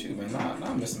 Shoot, man,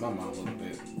 I'm missing my mom a little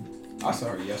bit. I saw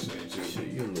her yesterday too. Shit,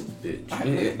 you're a little bitch.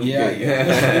 Yeah.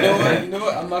 You know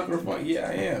what? I'm not gonna front. Yeah,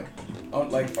 I am.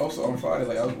 Also on Friday,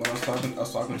 when I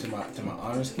was talking to my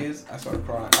honors kids, I started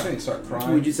crying. I didn't start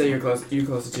crying. Would you say you're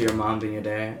closer to your mom than your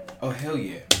dad? Oh hell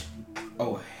yeah.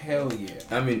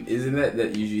 I mean, isn't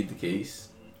that usually the case?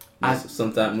 I feel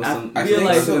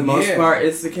like for the most part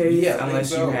it's the case,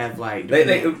 unless you have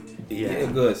yeah,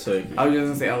 good. Sorry. I was just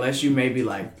gonna say, unless you maybe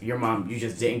your mom, you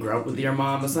just didn't grow up with your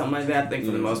mom or something like that. I think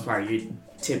for the most part, you're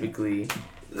typically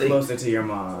closer to your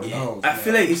mom. I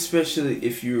feel like especially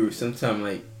if you're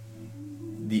sometimes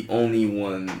the only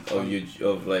one of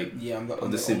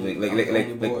the sibling,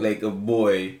 like a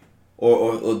boy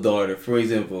or daughter, for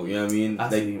example. You know what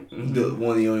I mean? The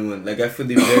only one. Like I feel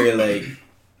they're very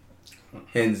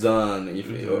hands-on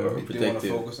or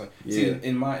protective. Focus on. Yeah. See,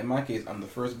 in my case, I'm the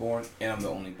firstborn and I'm the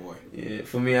only boy. Yeah,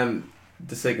 for me, I'm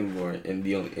the secondborn and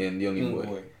the only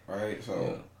boy. Right?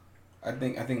 So, I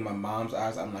think in my mom's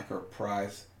eyes, I'm like her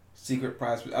secret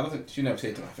prize. I don't think she never say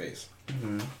it to my face.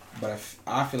 Mm-hmm. But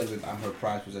I feel like I'm her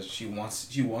prize possession. She wants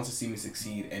to see me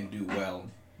succeed and do well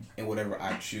in whatever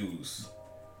I choose.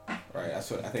 Right. That's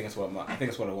what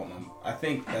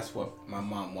my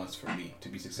mom wants for me, to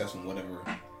be successful in whatever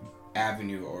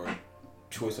avenue or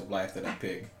choice of life that I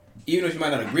pick. Even though she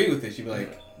might not agree with it, she'd be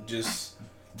like, just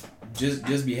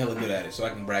be hella good at it so I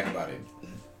can brag about it.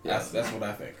 That's what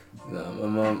I think. No,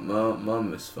 my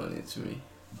mom is funny to me.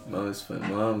 Mom is funny.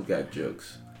 Mom got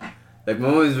jokes. Like, my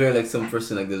mom is very, like, some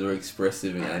person, like, that's very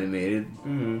expressive and animated.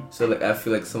 Mm-hmm. So, like, I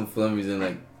feel like for some reason,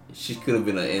 like, she could have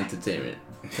been an entertainment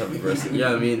type of person. You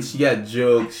know what I mean? She got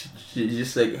jokes. She's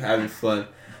just, like, having fun.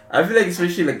 I feel like,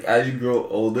 especially, like, as you grow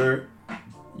older,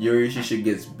 your relationship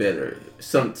gets better.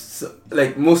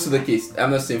 Like, most of the case,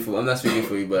 I'm not speaking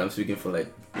for you, but I'm speaking for,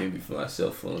 like, maybe for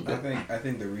myself a little bit. I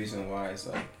think the reason why is,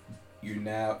 like, you're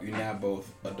now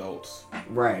both adults.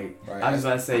 Right. I was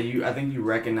about to say, I think you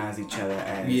recognize each other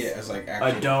as like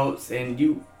adults, and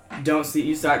you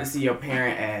start to see your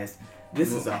parent as,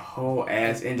 this is a whole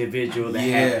ass individual that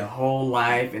had a whole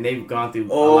life, and they've gone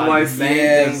through a lot of the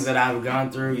same things that I've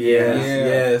gone through.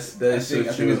 Yes, that's so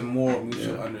true. I think it's more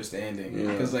mutual understanding,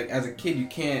 because like as a kid you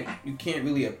can't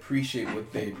really appreciate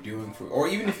what they're doing for, or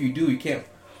even if you do, you can't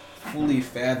fully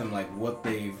fathom like what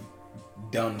they've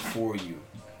done for you.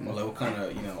 Or like what kind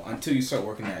of, until you start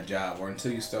working that job, or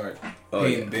until you start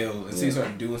paying bills, until you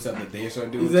start doing stuff that they start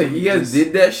doing. He's like, you guys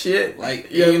did that shit? Like,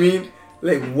 you know what I mean?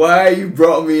 Like, why you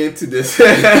brought me into this? You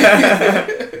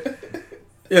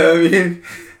know what I mean?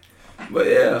 But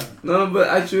yeah, no, but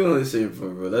I truly understand your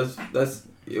point, bro. That's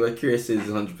what Kira says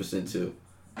 100% too.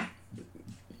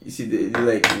 You see, you're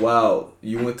like, wow,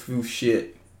 you went through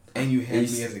shit, and you had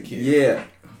me as a kid.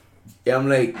 Yeah, I'm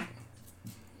like,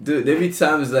 dude. Every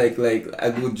time it's like I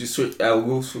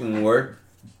go from work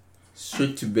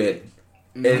straight to bed.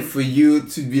 Mm-hmm. And for you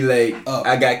to be like,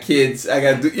 I got kids, I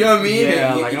got you know what I mean?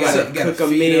 Yeah, like I gotta cook a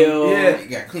meal. Yeah, you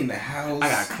gotta clean the house. I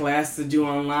got class to do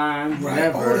online.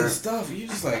 Right, all this stuff. You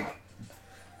just like,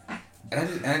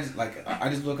 and I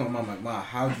just look at my mom like, Ma,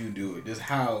 how'd you do it? Just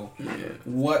how? Yeah.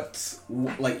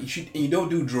 Like you don't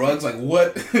do drugs? Like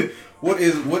what? What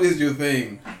is your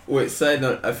thing? Wait, side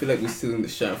note, I feel like we're stealing the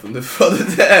shine from the father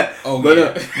there. Oh, but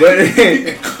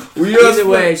either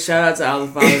way, shout out to all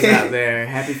the fathers out there.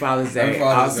 Happy Father's Day.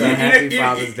 Happy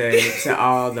Father's Day to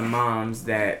all the moms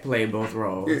that play both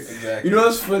roles. Exactly. You know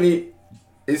what's funny?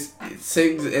 It's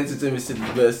saying the entertainment is the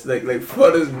best. Like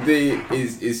Father's Day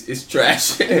is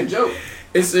trash. It's a joke.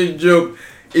 It's a joke.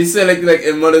 He said like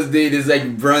in Mother's Day there's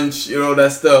like brunch, you know,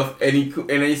 that stuff, and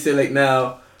then he said like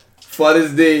now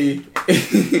Father's Day.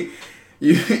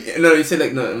 He said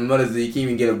like no, Mother's Day you can't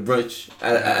even get a brunch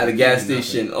at a gas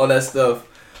station, all that stuff.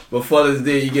 But Father's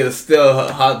Day you get a stale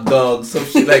hot dog, some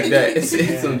shit like that.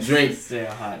 It's some drink.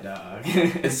 Stale hot dog.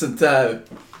 It's some time.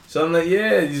 So I'm like,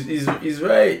 yeah, he's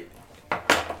right.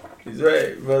 He's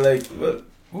right, but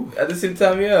at the same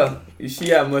time, yeah, you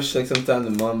see how much like sometimes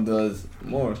the mom does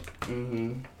more.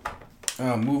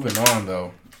 Mm-hmm. Moving on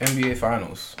though, NBA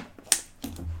Finals.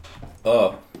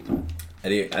 Oh, I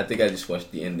think I just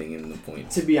watched the ending and the point.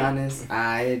 To be honest,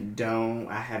 I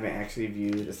haven't actually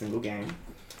viewed a single game.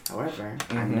 However,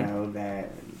 I know that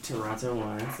Toronto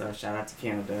won, so shout out to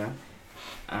Canada.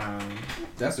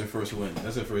 That's their first win.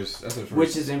 That's their first.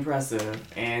 Which is impressive,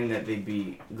 and that they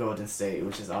beat Golden State,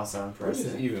 which is also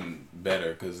impressive. Which is even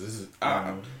better because this is.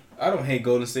 I don't hate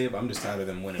Golden State, but I'm just tired of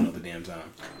them winning all the damn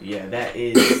time. Yeah, that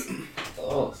is.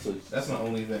 So that's my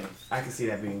only thing. I can see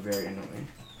that being very annoying.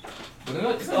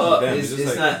 But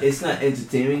it's not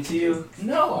entertaining to you.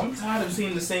 No, I'm tired of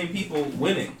seeing the same people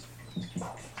winning.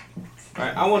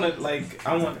 Right, I want.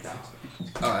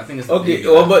 I think it's okay.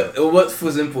 What for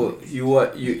example,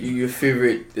 your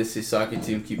favorite, let's say, soccer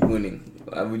team keep winning?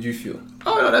 How would you feel?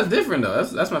 Oh no, that's different though.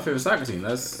 That's my favorite soccer team.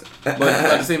 But at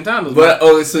the same time,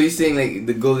 so you're saying like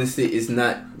the Golden State is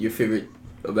not your favorite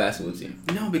basketball team?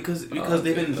 No, because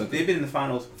they've been in the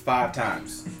finals 5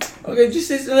 times. Okay, just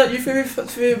say it's not your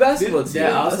favorite basketball team.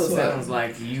 That also sounds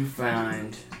like you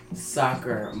find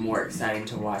soccer more exciting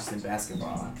to watch than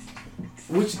basketball,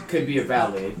 which could be a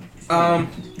valid.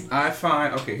 I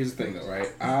find here's the thing though,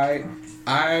 right?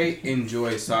 I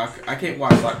enjoy soccer. I can't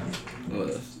watch soccer. Well,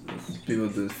 people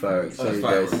do fireworks. Sorry,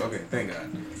 fireworks. guys. Okay, thank God.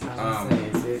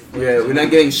 Yeah, we're not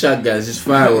getting shot, guys. Just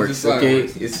fireworks, okay?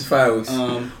 It's just fireworks.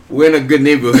 We're in a good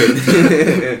neighborhood.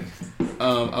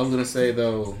 I was gonna say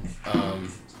though,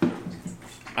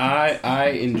 I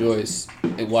enjoy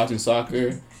watching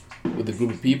soccer with a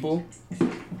group of people,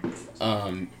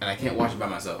 and I can't watch it by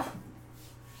myself.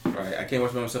 Right, I can't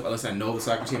watch by myself unless I know the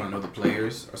soccer team, I know the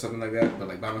players or something like that. But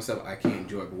like by myself, I can't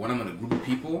enjoy it. But when I'm in a group of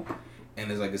people and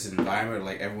there's like this environment,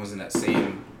 like everyone's in that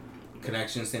same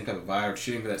connection, same type of vibe,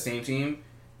 shooting for that same team,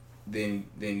 then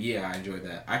yeah, I enjoy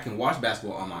that. I can watch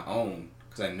basketball on my own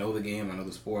because I know the game, I know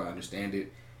the sport, I understand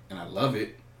it, and I love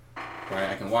it. Right,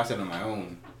 I can watch that on my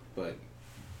own, but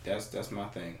that's my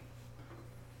thing.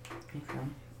 Okay.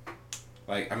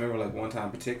 Like I remember like one time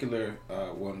in particular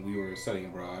when we were studying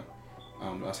abroad. I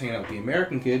was hanging out with the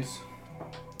American kids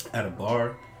at a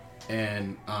bar,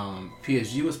 and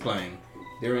PSG was playing.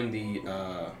 They're in an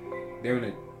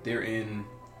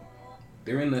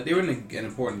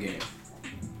important game.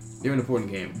 They're in an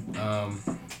important game.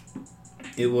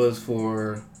 It was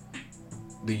for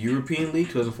the European League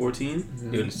 2014.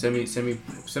 Mm-hmm. They were in the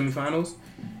semifinals,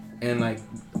 and like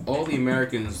all the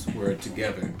Americans were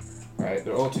together. Right,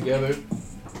 they're all together.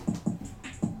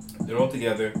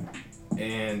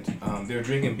 And they were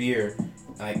drinking beer.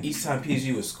 Like each time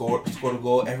PSG would score a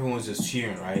goal, everyone was just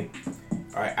cheering, right?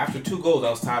 All right. After 2 goals, I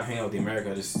was tired of hanging out with the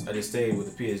Americans. I just stayed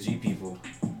with the PSG people,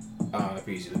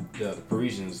 the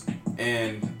Parisians.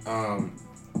 And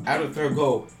after the 3rd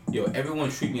goal, everyone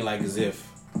treated me like as if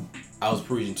I was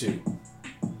Parisian too,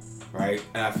 right?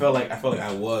 And I felt like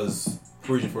I was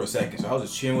Parisian for a second. So I was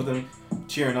just cheering with them,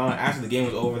 cheering on. After the game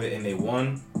was over and they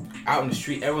won, out in the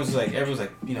street, everyone's like,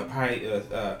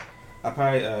 I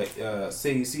probably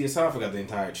say see a song. I forgot the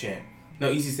entire chant. No,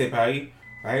 Easy Say Paris,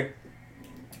 right?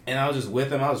 And I was just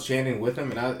with them. I was chanting with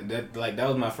them, and that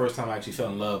was my first time I actually fell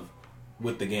in love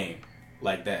with the game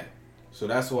like that. So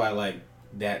that's why I like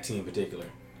that team in particular,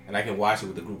 and I can watch it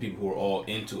with a group of people who are all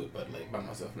into it. But like by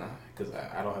myself, nah, because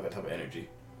I don't have that type of energy.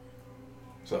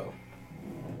 So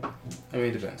I mean,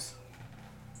 it depends.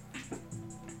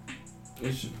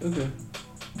 Okay.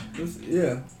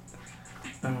 Yeah.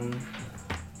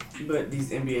 But these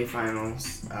NBA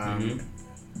finals,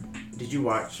 did you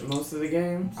watch most of the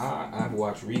games? I've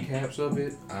watched recaps of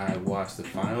it. I watched the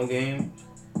final game.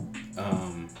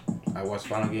 I watched the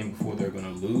final game before they were going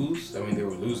to lose. I mean, they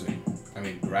were losing. I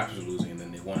mean, the Raptors were losing, and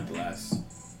then they won at the last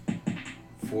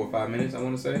 4 or 5 minutes, I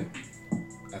want to say.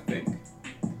 I think.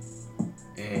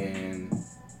 And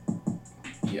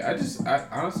yeah, I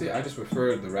honestly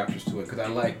prefer the Raptors to it because I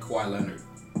like Kawhi Leonard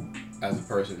as a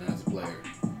person and as a player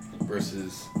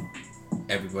versus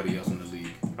everybody else in the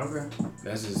league. Okay.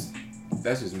 That's just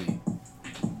me.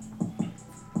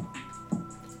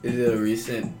 Is it a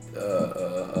recent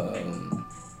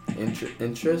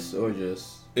interest or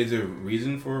just? Is there a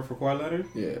reason for Kawhi Leonard?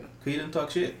 Yeah. He doesn't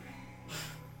talk shit.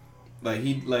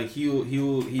 He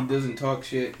doesn't talk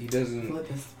shit. He doesn't. I feel like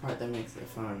that's the part that makes it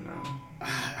fun, though.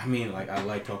 I mean, like I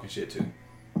like talking shit too.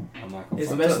 I'm not gonna.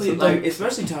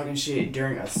 Especially talking shit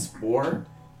during a sport.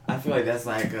 I feel like that's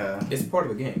like it's part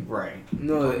of the game, right?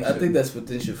 No, I think that's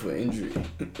potential for injury.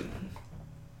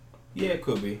 Yeah, it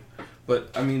could be, but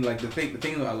I mean, like the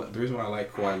reason why I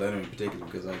like Kawhi Leonard in particular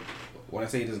because like when I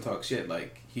say he doesn't talk shit,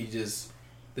 like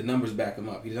the numbers back him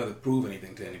up. He doesn't have to prove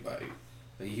anything to anybody.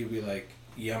 Like he'll be like,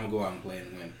 yeah, I'm gonna go out and play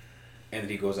and win, and then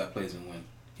he goes out, plays and win.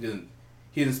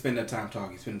 He doesn't spend that time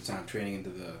talking. He spends time training into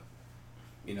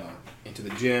the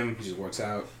gym. He just works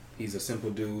out. He's a simple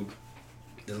dude.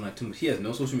 Doesn't like too much. He has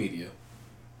no social media.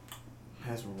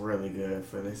 That's really good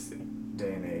for this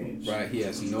day and age. Right. He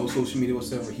has no social media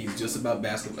whatsoever. He's just about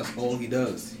basketball. That's all he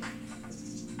does.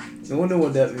 I wonder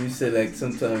what that means. Say like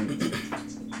sometimes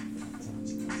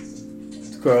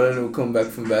Carlin will come back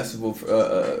from basketball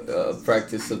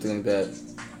practice, something like that,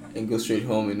 and go straight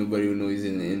home, and nobody will know he's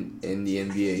in the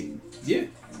NBA. Yeah,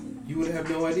 you would have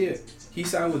no idea. He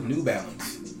signed with New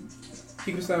Balance.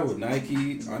 He could sign with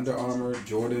Nike, Under Armour,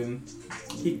 Jordan.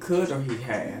 He could, or he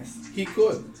has. He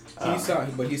could. He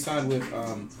signed with. He signed with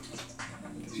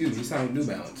New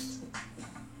Balance.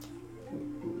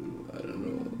 I don't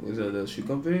know. Is that a shoe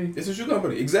company? It's a shoe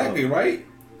company. Exactly, right?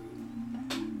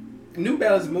 New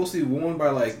Balance is mostly worn by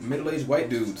like middle-aged white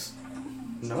dudes.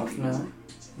 No, it's not.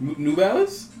 New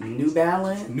Balance? New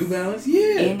Balance? New Balance,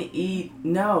 yeah.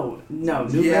 No.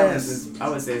 New Balance is, I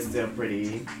would say, it's still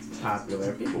pretty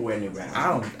popular. People wear New Balance.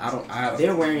 I don't.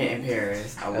 They're wearing it in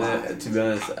Paris a lot. To be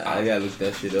honest, I gotta look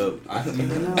that shit up. I don't do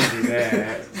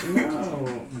that.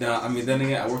 No. No, I mean, then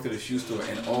again, I worked at a shoe store,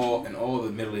 and all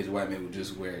the middle-aged white men would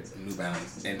just wear New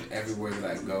Balance, and everywhere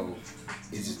that I go,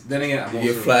 it's just. Then again, I'm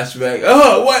you get flashback.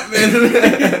 Oh, white man!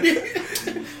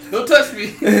 Don't touch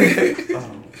me.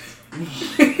 Oh.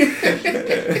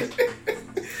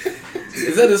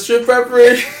 Is that a strip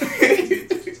preparation?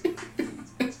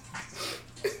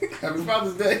 Happy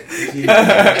Father's Day.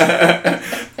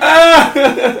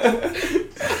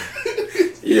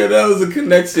 Yeah, that was a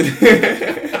connection.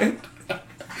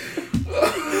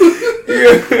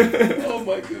 Oh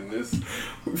my goodness.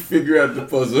 We figure out the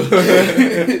puzzle.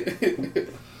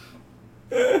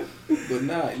 But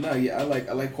yeah, I like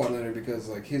Kawhi Leonard because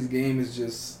like his game is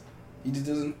just he just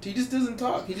doesn't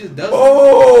talk. He just doesn't.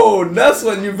 Oh, that's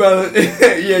what New Balance.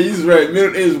 Yeah, he's right.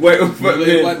 Middle-aged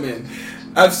white man.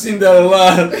 I've seen that a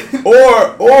lot.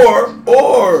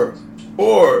 Or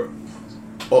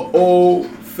a old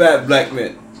fat black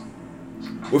man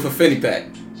with a fanny pack.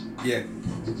 Yeah.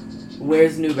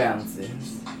 Where's New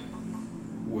Balances?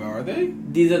 Where are they?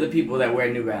 These are the people that wear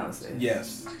New Balances.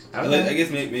 Yes. Okay. I guess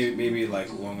maybe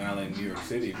like Long Island, New York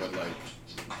City, but like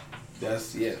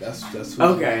that's who.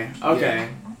 Okay. Yeah.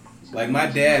 Like my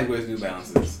dad wears New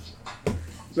Balances.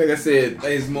 Like I said,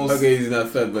 he's he's not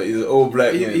fat, but he's an old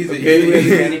black man. He wears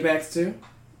fanny packs too.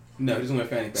 No, he doesn't wear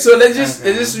fanny packs. So let's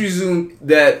just resume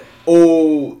that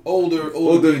older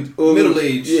middle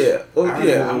age. Yeah. I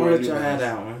want to try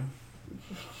that one.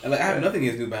 And like I have nothing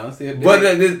against New Balance. But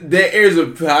there is a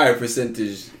higher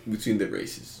percentage between the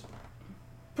races.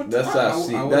 That's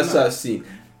what I've seen.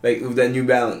 Like with that New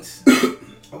Balance.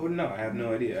 I wouldn't know. I have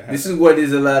no idea. This is what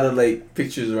is a lot of like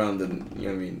pictures around them. You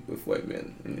know what I mean, with white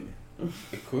men.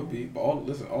 It could be, but all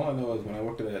I know is when I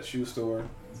worked at that shoe store,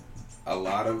 a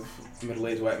lot of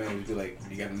middle-aged white men would be like,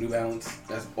 "You got a New Balance?"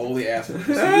 That's all they asked for.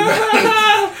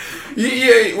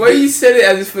 Yeah, why you said it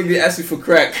as if they asked you for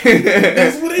crack?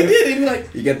 That's what they did. They'd be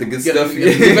like, "You got the good stuff." You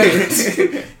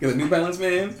got a New Balance,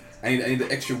 man. I need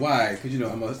the extra wide because you know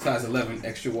I'm a size 11,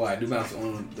 extra wide. New Balance the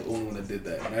only one that did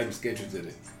that. And I even Skechers did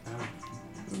it.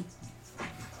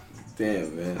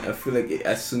 Damn, man. I feel like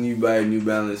as soon as you buy a New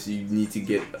Balance, you need to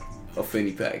get a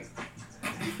fanny pack.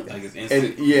 Like it's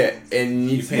instant. And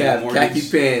you need to have khaki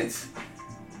pants.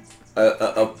 One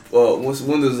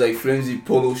of those like flimsy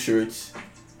polo shirts,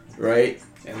 right?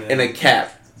 And a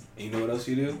cap. And you know what else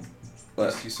you do?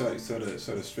 What? You saw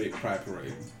the straight pride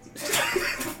parade.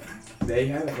 There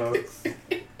you have it, folks.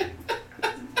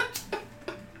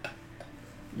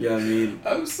 Yeah, I mean,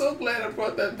 I'm so glad I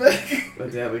brought that back. The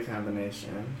deadly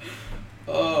combination.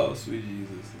 Oh, sweet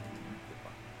Jesus.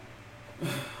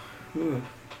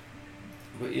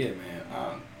 But yeah, man, I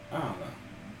don't know.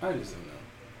 I just don't know.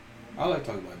 I like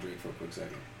talking about Drake for a quick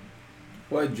second.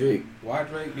 why Drake? Why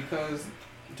Drake? Because,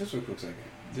 just for a quick second.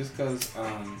 Just because,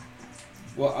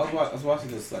 well, I was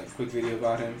watching this like quick video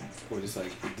about him, where just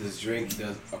like, does Drake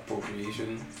does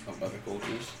appropriation of other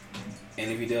cultures?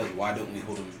 And if he does, why don't we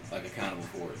hold him like accountable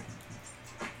for it?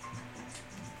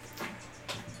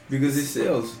 Because it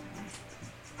sells.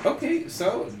 Okay,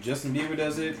 so Justin Bieber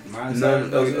does it. Miley No,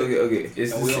 Cyrus does it. okay.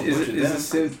 It's the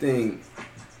same thing.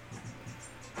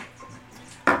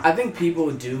 I think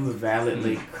people do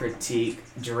validly critique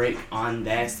Drake on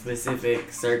that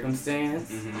specific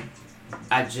circumstance. Mm-hmm.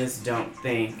 I just don't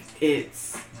think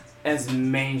it's as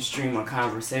mainstream a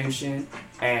conversation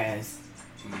as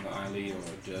Miley or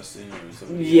Justin or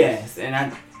something. Yes, and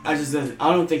I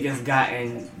don't think it's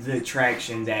gotten the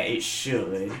traction that it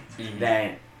should. Mm-hmm.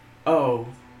 That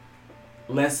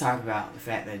let's talk about the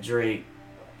fact that Drake,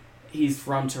 he's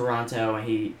from Toronto and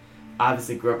he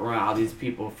obviously grew up around all these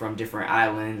people from different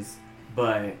islands,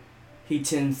 but he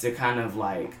tends to kind of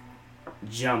like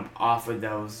jump off of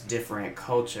those different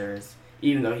cultures,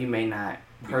 even though he may not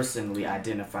personally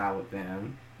identify with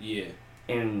them. Yeah.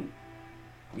 And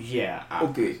yeah.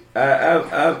 Okay, I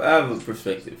have a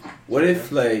perspective. What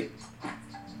if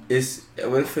it's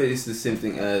the same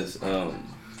thing as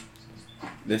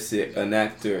let's say an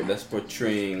actor that's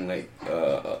portraying like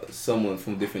someone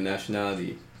from different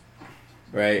nationality,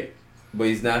 right? But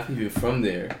he's not even from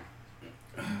there,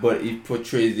 but he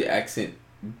portrays the accent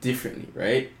differently,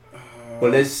 right?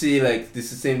 But let's say like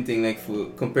this is the same thing, like for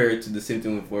compared to the same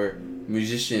thing for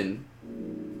musician,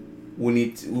 we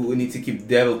need to keep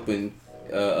developing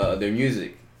their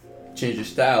music, change their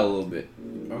style a little bit.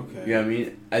 Okay. You know what I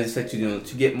mean? I just like to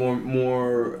get more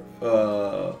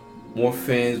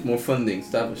fans, more funding,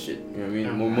 type of shit. You know what I mean?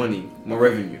 More money, more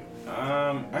revenue.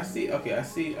 I see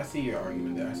your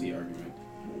argument there. I see your argument.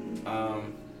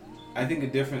 I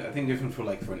think different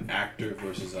for an actor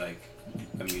versus like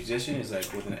a musician is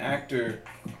like with an actor,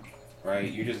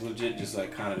 right? You're just legit just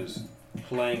like kind of just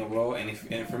playing a role, and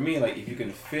for me, like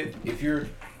if your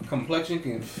complexion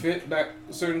can fit that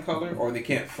certain color, or they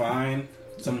can't find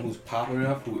someone who's popular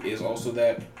enough who is also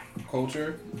that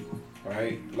culture,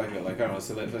 right? Like I don't know,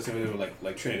 so let's say they were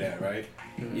like Trinidad, right?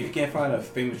 Mm-hmm. If you can't find a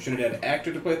famous Trinidad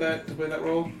actor to play that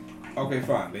role, okay,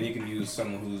 fine. Then you can use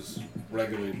someone who's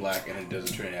regularly black and then does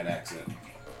a Trinidad accent.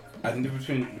 I think the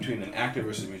difference between an actor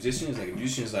versus a musician is like a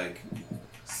musician is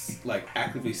like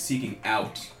actively seeking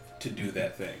out to do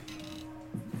that thing.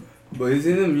 But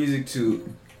isn't the music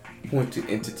to point to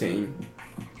entertain?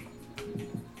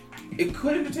 It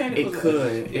could entertain. It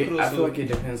could. I feel like it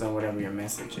depends on whatever your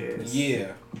message is.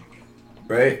 Yeah.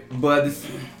 Right, but this,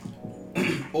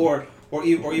 or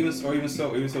even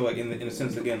so like in the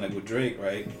sense again like with Drake,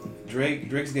 right?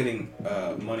 Drake's getting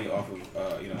money off of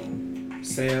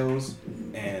sales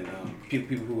and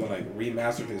people who are like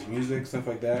remastered his music, stuff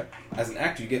like that. As an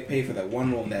actor, you get paid for that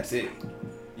one role and that's it.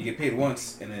 You get paid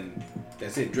once and then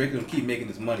that's it. Drake will keep making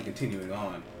his money continuing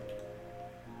on.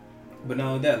 But not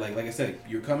only that, like I said,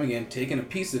 you're coming in, taking a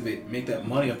piece of it, make that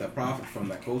money off that profit from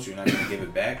that culture, you're not gonna give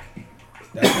it back.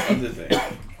 That's the other thing.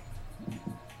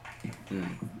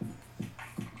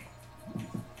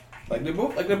 Like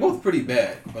they're both pretty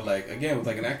bad, but like again with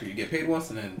like an actor, you get paid once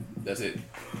and then that's it.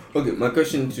 Okay, my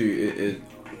question to you is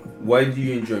why do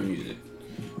you enjoy music?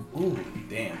 Ooh,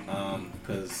 damn.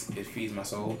 Because it feeds my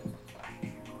soul.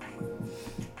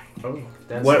 Oh,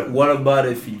 that's What about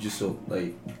it feeds your soul?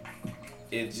 Like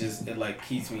it like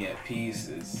keeps me at peace.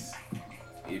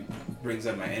 It brings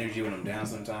up my energy when I'm down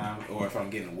sometimes, or if I'm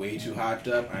getting way too hyped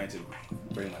up, I need to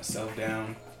bring myself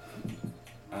down.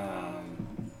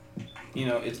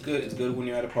 It's good. It's good when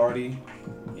you're at a party.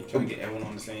 You try to get everyone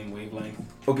on the same wavelength.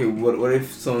 okay, what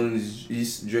if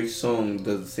Drake's song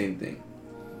does the same thing?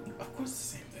 Of course,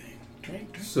 it's the same thing.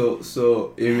 Drake.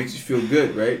 So it makes you feel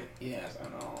good, right? Yes, I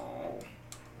know.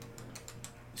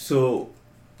 So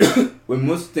when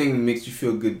most things makes you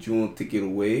feel good, you won't take it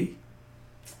away.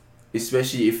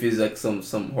 Especially if it's like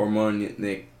some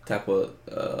harmonic type of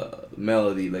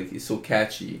melody, like it's so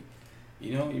catchy.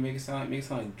 You make it sound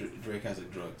like Drake has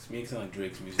like drugs. Make it sound like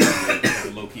Drake's music has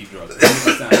a low key drug. Make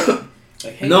it sound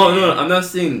like, hey, no, man, I'm not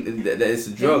saying that it's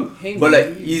a drug, hey, but man,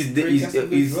 like he's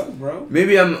drug, bro.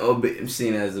 maybe I'm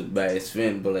seen as a biased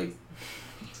fan, but like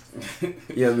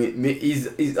yeah, I mean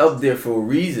he's up there for a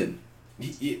reason.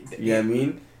 You know what I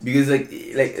mean? Because like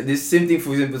the same thing,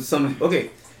 for example,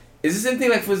 it's the same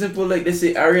thing like for example like let's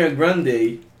say Ariana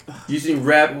Grande using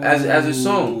rap as a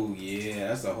song. Oh yeah,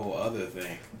 that's a whole other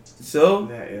thing. So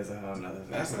that is a whole nother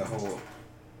thing. That's a whole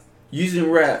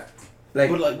using rap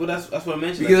but that's what I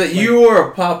mentioned. Because like, you are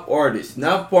a pop artist,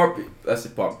 not pop. I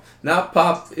said pop. Now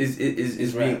pop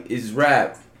is rap. Is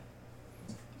rap.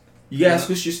 You gotta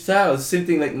switch your style. Same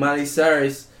thing like Miley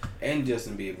Cyrus and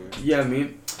Justin Bieber. Yeah, I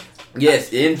mean,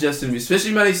 yes, and Justin Bieber,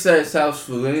 especially Miley Cyrus' house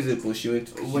for example, she went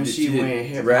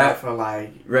hip hop for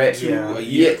like rap. Yeah.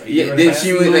 Then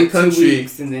she went like country, 2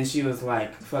 weeks, and then she was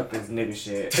like, "Fuck this nigga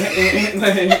shit."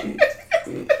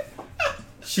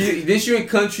 She went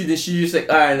country. Then she just like,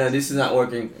 all right, now this is not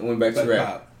working, and went back to rap.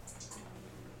 Pop.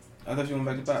 I thought she went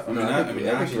back to pop. I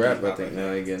think rap. I think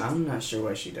now again. I'm not sure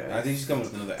what she does. I think she's coming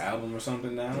with another album or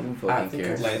something now. I don't fucking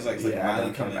care. Like it's like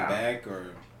Miley coming back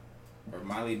or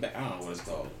Miley back. I don't know what it's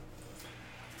called.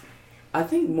 I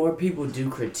think more people do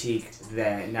critique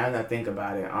that, now that I think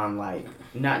about it, on like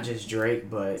not just Drake,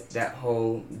 but that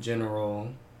whole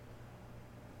general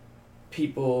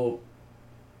people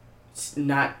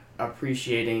not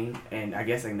appreciating and I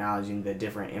guess acknowledging the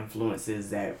different influences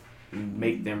that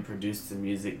make them produce the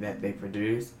music that they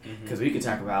produce. Because we could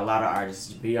talk about a lot of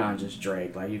artists beyond just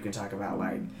Drake. Like you can talk about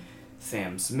like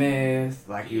Sam Smith,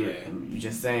 like you were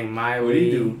just saying Miley. What do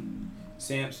you do?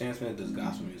 Sam Smith does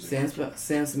gospel music.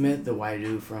 Sam Smith, the white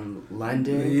dude from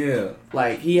London. Yeah.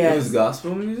 Like he has. It was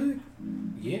gospel music?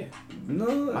 Yeah.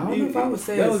 No, I don't know if I would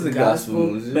say that it's was a gospel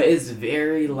music. but it's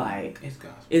very like it's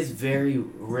gospel. It's very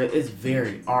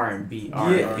R&B. Yeah.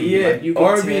 Like, you can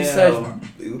R&B tell.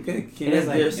 Can it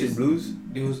like it's blues?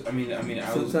 It was. I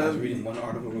was reading one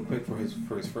article real quick for his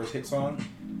first hit song.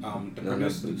 The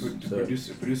producer.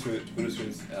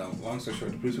 Long story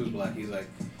short, the producer was black. He's like,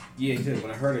 yeah. He said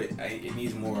when I heard it, it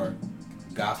needs more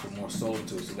gospel, more soul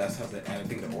into it. So that's how I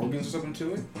think the organs or something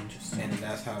to it. Interesting. And then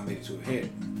that's how I made it to a hit.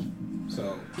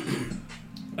 So,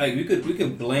 like we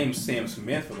could blame Sam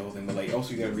Smith for the whole thing, but like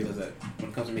also you gotta realize that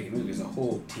when it comes to making music, there's a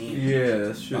whole team. Yeah,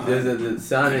 that's true. There's a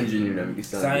sound engineer that makes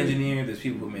sound engineer. There's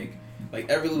people who make like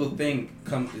every little thing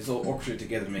is all orchestrated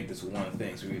together to make this one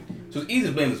thing. So it's easy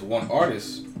to blame this one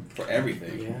artist for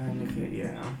everything.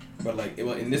 Yeah. But like,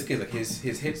 in this case, like his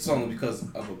hit song was because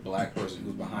of a black person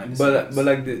who's behind the scenes.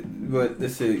 But but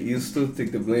let's say you still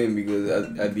take the blame because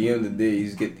at the end of the day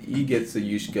he gets a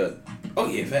huge cut. Oh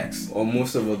yeah, facts. Or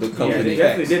most of the company.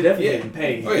 Yeah, they're definitely getting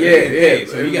paid. Oh, yeah.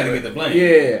 So you gotta get the blame.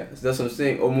 Yeah, so that's what I'm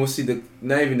saying. Almost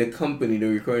not even the company, the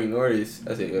recording artist.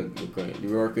 I say the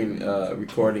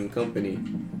recording company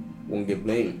won't get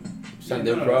blamed. It's not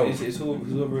their problem. It's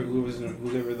whoever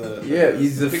the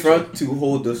he's the front to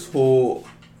hold this whole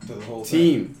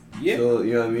team. Thing. Yeah. So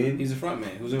you know what I mean. He's the front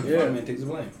man. Who's the front man takes the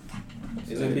blame.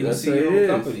 It's like being a CEO of a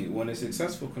company. When it's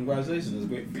successful, congratulations, it's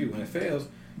great for you. When it fails,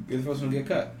 you're the first one to get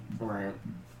cut. Right.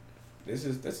 This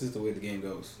is the way the game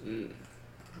goes.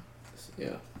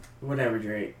 Yeah. Whatever,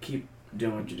 Drake. Keep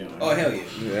doing what you're doing. Oh hell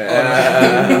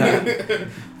yeah!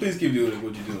 Please keep doing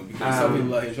what you're doing because some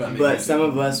people out here trying to. But some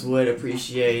of us would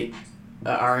appreciate an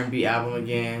R&B album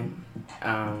again.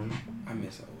 I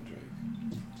miss old Drake.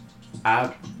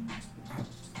 I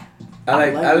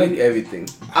like everything.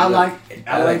 I like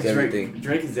like Drake. everything.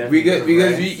 Drake is definitely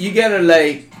because you gotta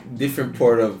like different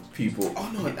part of people. Oh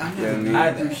no, I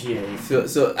appreciate it.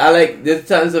 So I like there's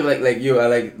times of like yo, I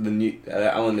like the new.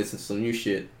 I want to listen to some new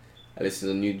shit. I listen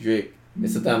to new Drake. And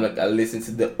sometimes like I listen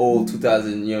to the old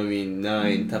 2000,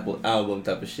 9 type of album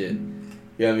type of shit. You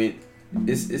know what I mean?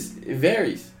 It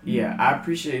varies. Yeah, I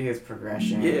appreciate his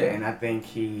progression. Yeah. And I think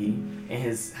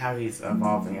how he's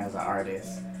evolving as an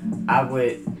artist. I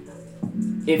would,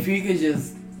 if he could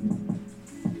just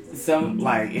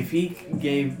if he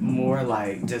gave more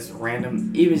like just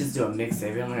random, even just do a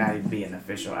mixtape, it don't gotta be an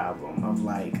official album of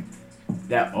like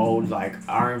that old like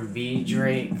R&B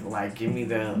Drake, like give me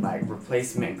the like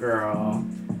Replacement Girl,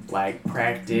 like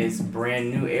Practice,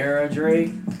 brand new era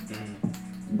Drake.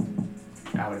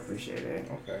 I would appreciate it.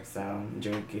 Okay. So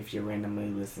Drake, if you're randomly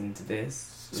listening to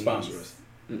this, sponsor us.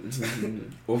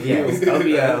 Yes,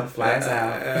 OVO, fly us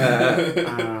out.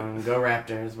 Go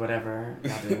Raptors, whatever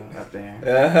y'all do up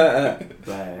there.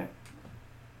 But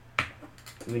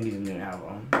we need a new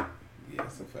album. Yeah,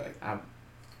 that's a fact.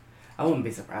 I wouldn't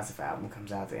be surprised if the album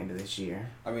comes out at the end of this year.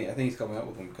 I mean, I think he's coming out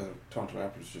with them because Toronto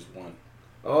Raptors just won.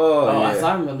 Oh yeah. I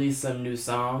saw him release some new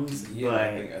songs, Yeah, but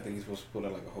I think he's supposed to put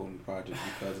out like a whole new project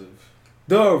because of.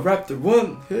 The Raptor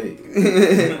won. Hey.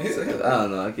 I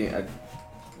don't know. I can't.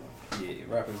 Yeah,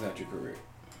 rapping's not your career.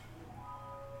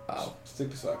 Wow. Stick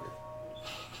to soccer.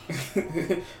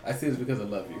 I say this because I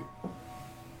love you.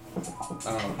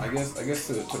 I guess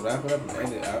to wrap it up and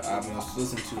end it, I was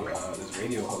listening to this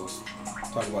radio host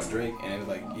talk about Drake, and it was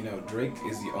like, Drake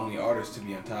is the only artist to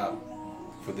be on top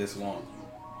for this long.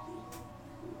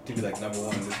 To be like number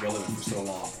one and this relevant for so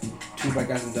long. Tupac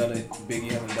hasn't done it. Biggie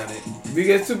hasn't done it.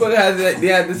 Because Tupac has it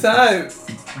at the time.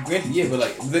 Yeah,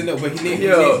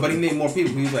 but he named more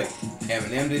people. He was like,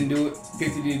 Eminem didn't do it.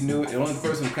 50 didn't do it. The only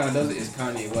person who kind of does it is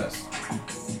Kanye West.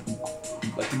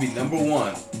 Like to be number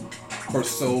one for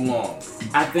so long.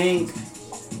 I think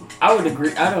I would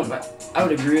agree. I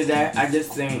would agree with that. I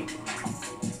just think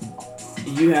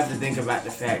you have to think about the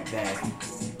fact that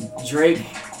Drake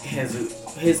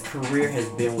his career has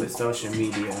been with social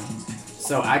media.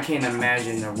 So I can't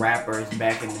imagine the rappers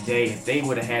back in the day, if they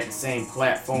would have had the same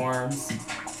platforms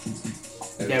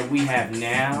that we have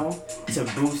now to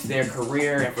boost their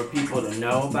career and for people to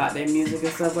know about their music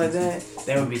and stuff like that,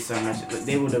 there would be so much.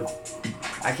 They would have.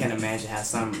 I can't imagine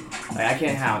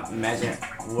imagine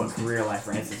what career, like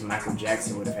for instance, Michael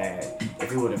Jackson would have had if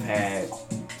he would have had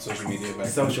social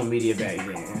media back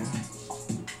then.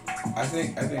 I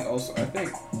think that also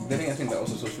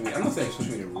social media. I'm not saying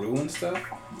social media ruins stuff,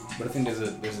 but I think there's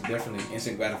a definitely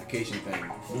instant gratification thing,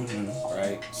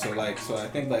 right? So I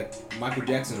think like Michael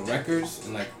Jackson's records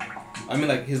and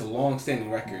his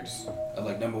long-standing records of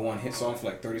like number one hit song for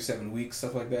like 37 weeks,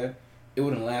 stuff like that, it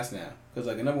wouldn't last now because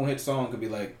like a number one hit song could be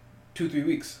like 2-3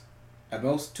 weeks, at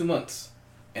most 2 months,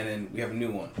 and then we have a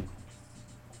new one.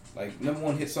 Like number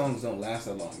one hit songs don't last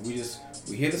that long. We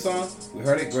hear the song, we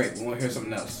heard it, great. We want to hear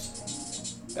something else.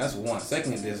 That's one.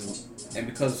 Secondly, and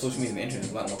because of social media and the internet,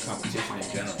 there's a lot more competition in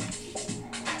general.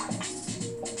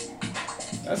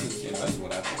 That's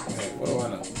what I think. Hey, what do I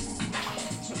know?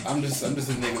 I'm just a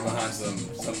nigga behind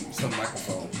some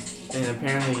microphone. And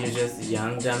apparently you're just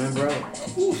young, dumb, and broke.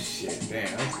 Oh shit!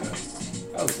 Damn,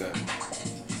 that was good.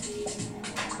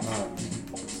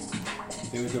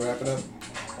 Think we can wrap it up?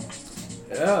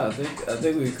 Yeah, I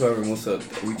think we covered most of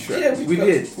it. We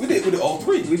did. We did all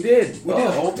three. We did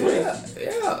all three.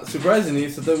 Yeah. Surprisingly,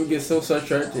 sometimes we get so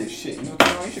sidetracked. Shit, you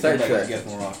should get back and guess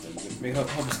more often.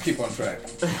 Help us keep on track.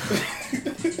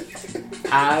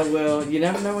 I will. You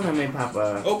never know when I may pop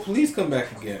up. Oh, please come back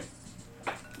again.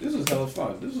 This was hella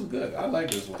fun. This was good. I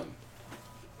like this one.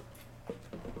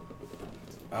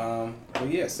 But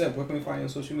yeah, Seb, where can we find you on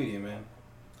social media, man?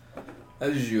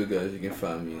 As usual, guys, you can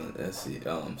find me on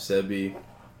Sebi_Bass,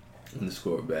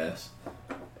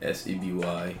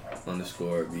 SEBY_BASS.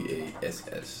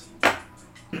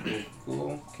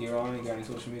 Cool. Kieran, you got any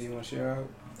social media you want to share out?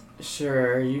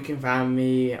 Sure, you can find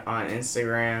me on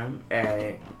Instagram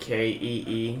at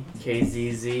KEEKZZ.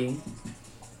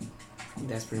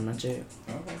 That's pretty much it.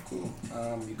 Okay, cool.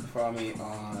 You can follow me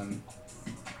on.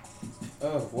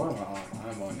 What am I on?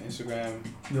 I'm on Instagram.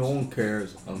 No one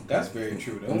cares. That's very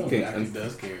true. No one actually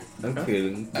does care. I'm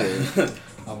kidding.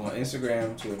 I'm on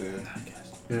Instagram, Twitter,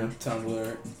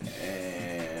 Tumblr,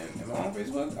 and am I on Facebook?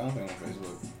 Facebook? I don't think I'm on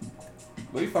Facebook.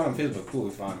 But you find me on Facebook, cool,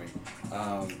 you find me.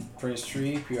 Prince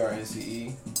Tree,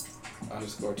 PRNCE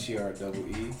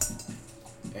 _TREE.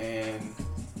 And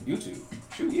YouTube.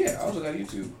 Shoot, yeah, I also got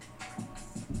YouTube.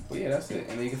 But yeah, that's it.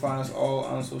 And then you can find us all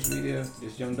on social media.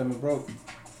 Just Young, Dumb, and Broke.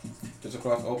 Just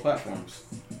across all platforms.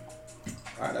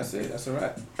 Alright, that's it. That's a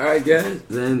wrap. Alright, guys.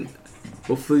 Then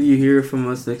hopefully you hear from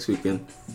us next weekend.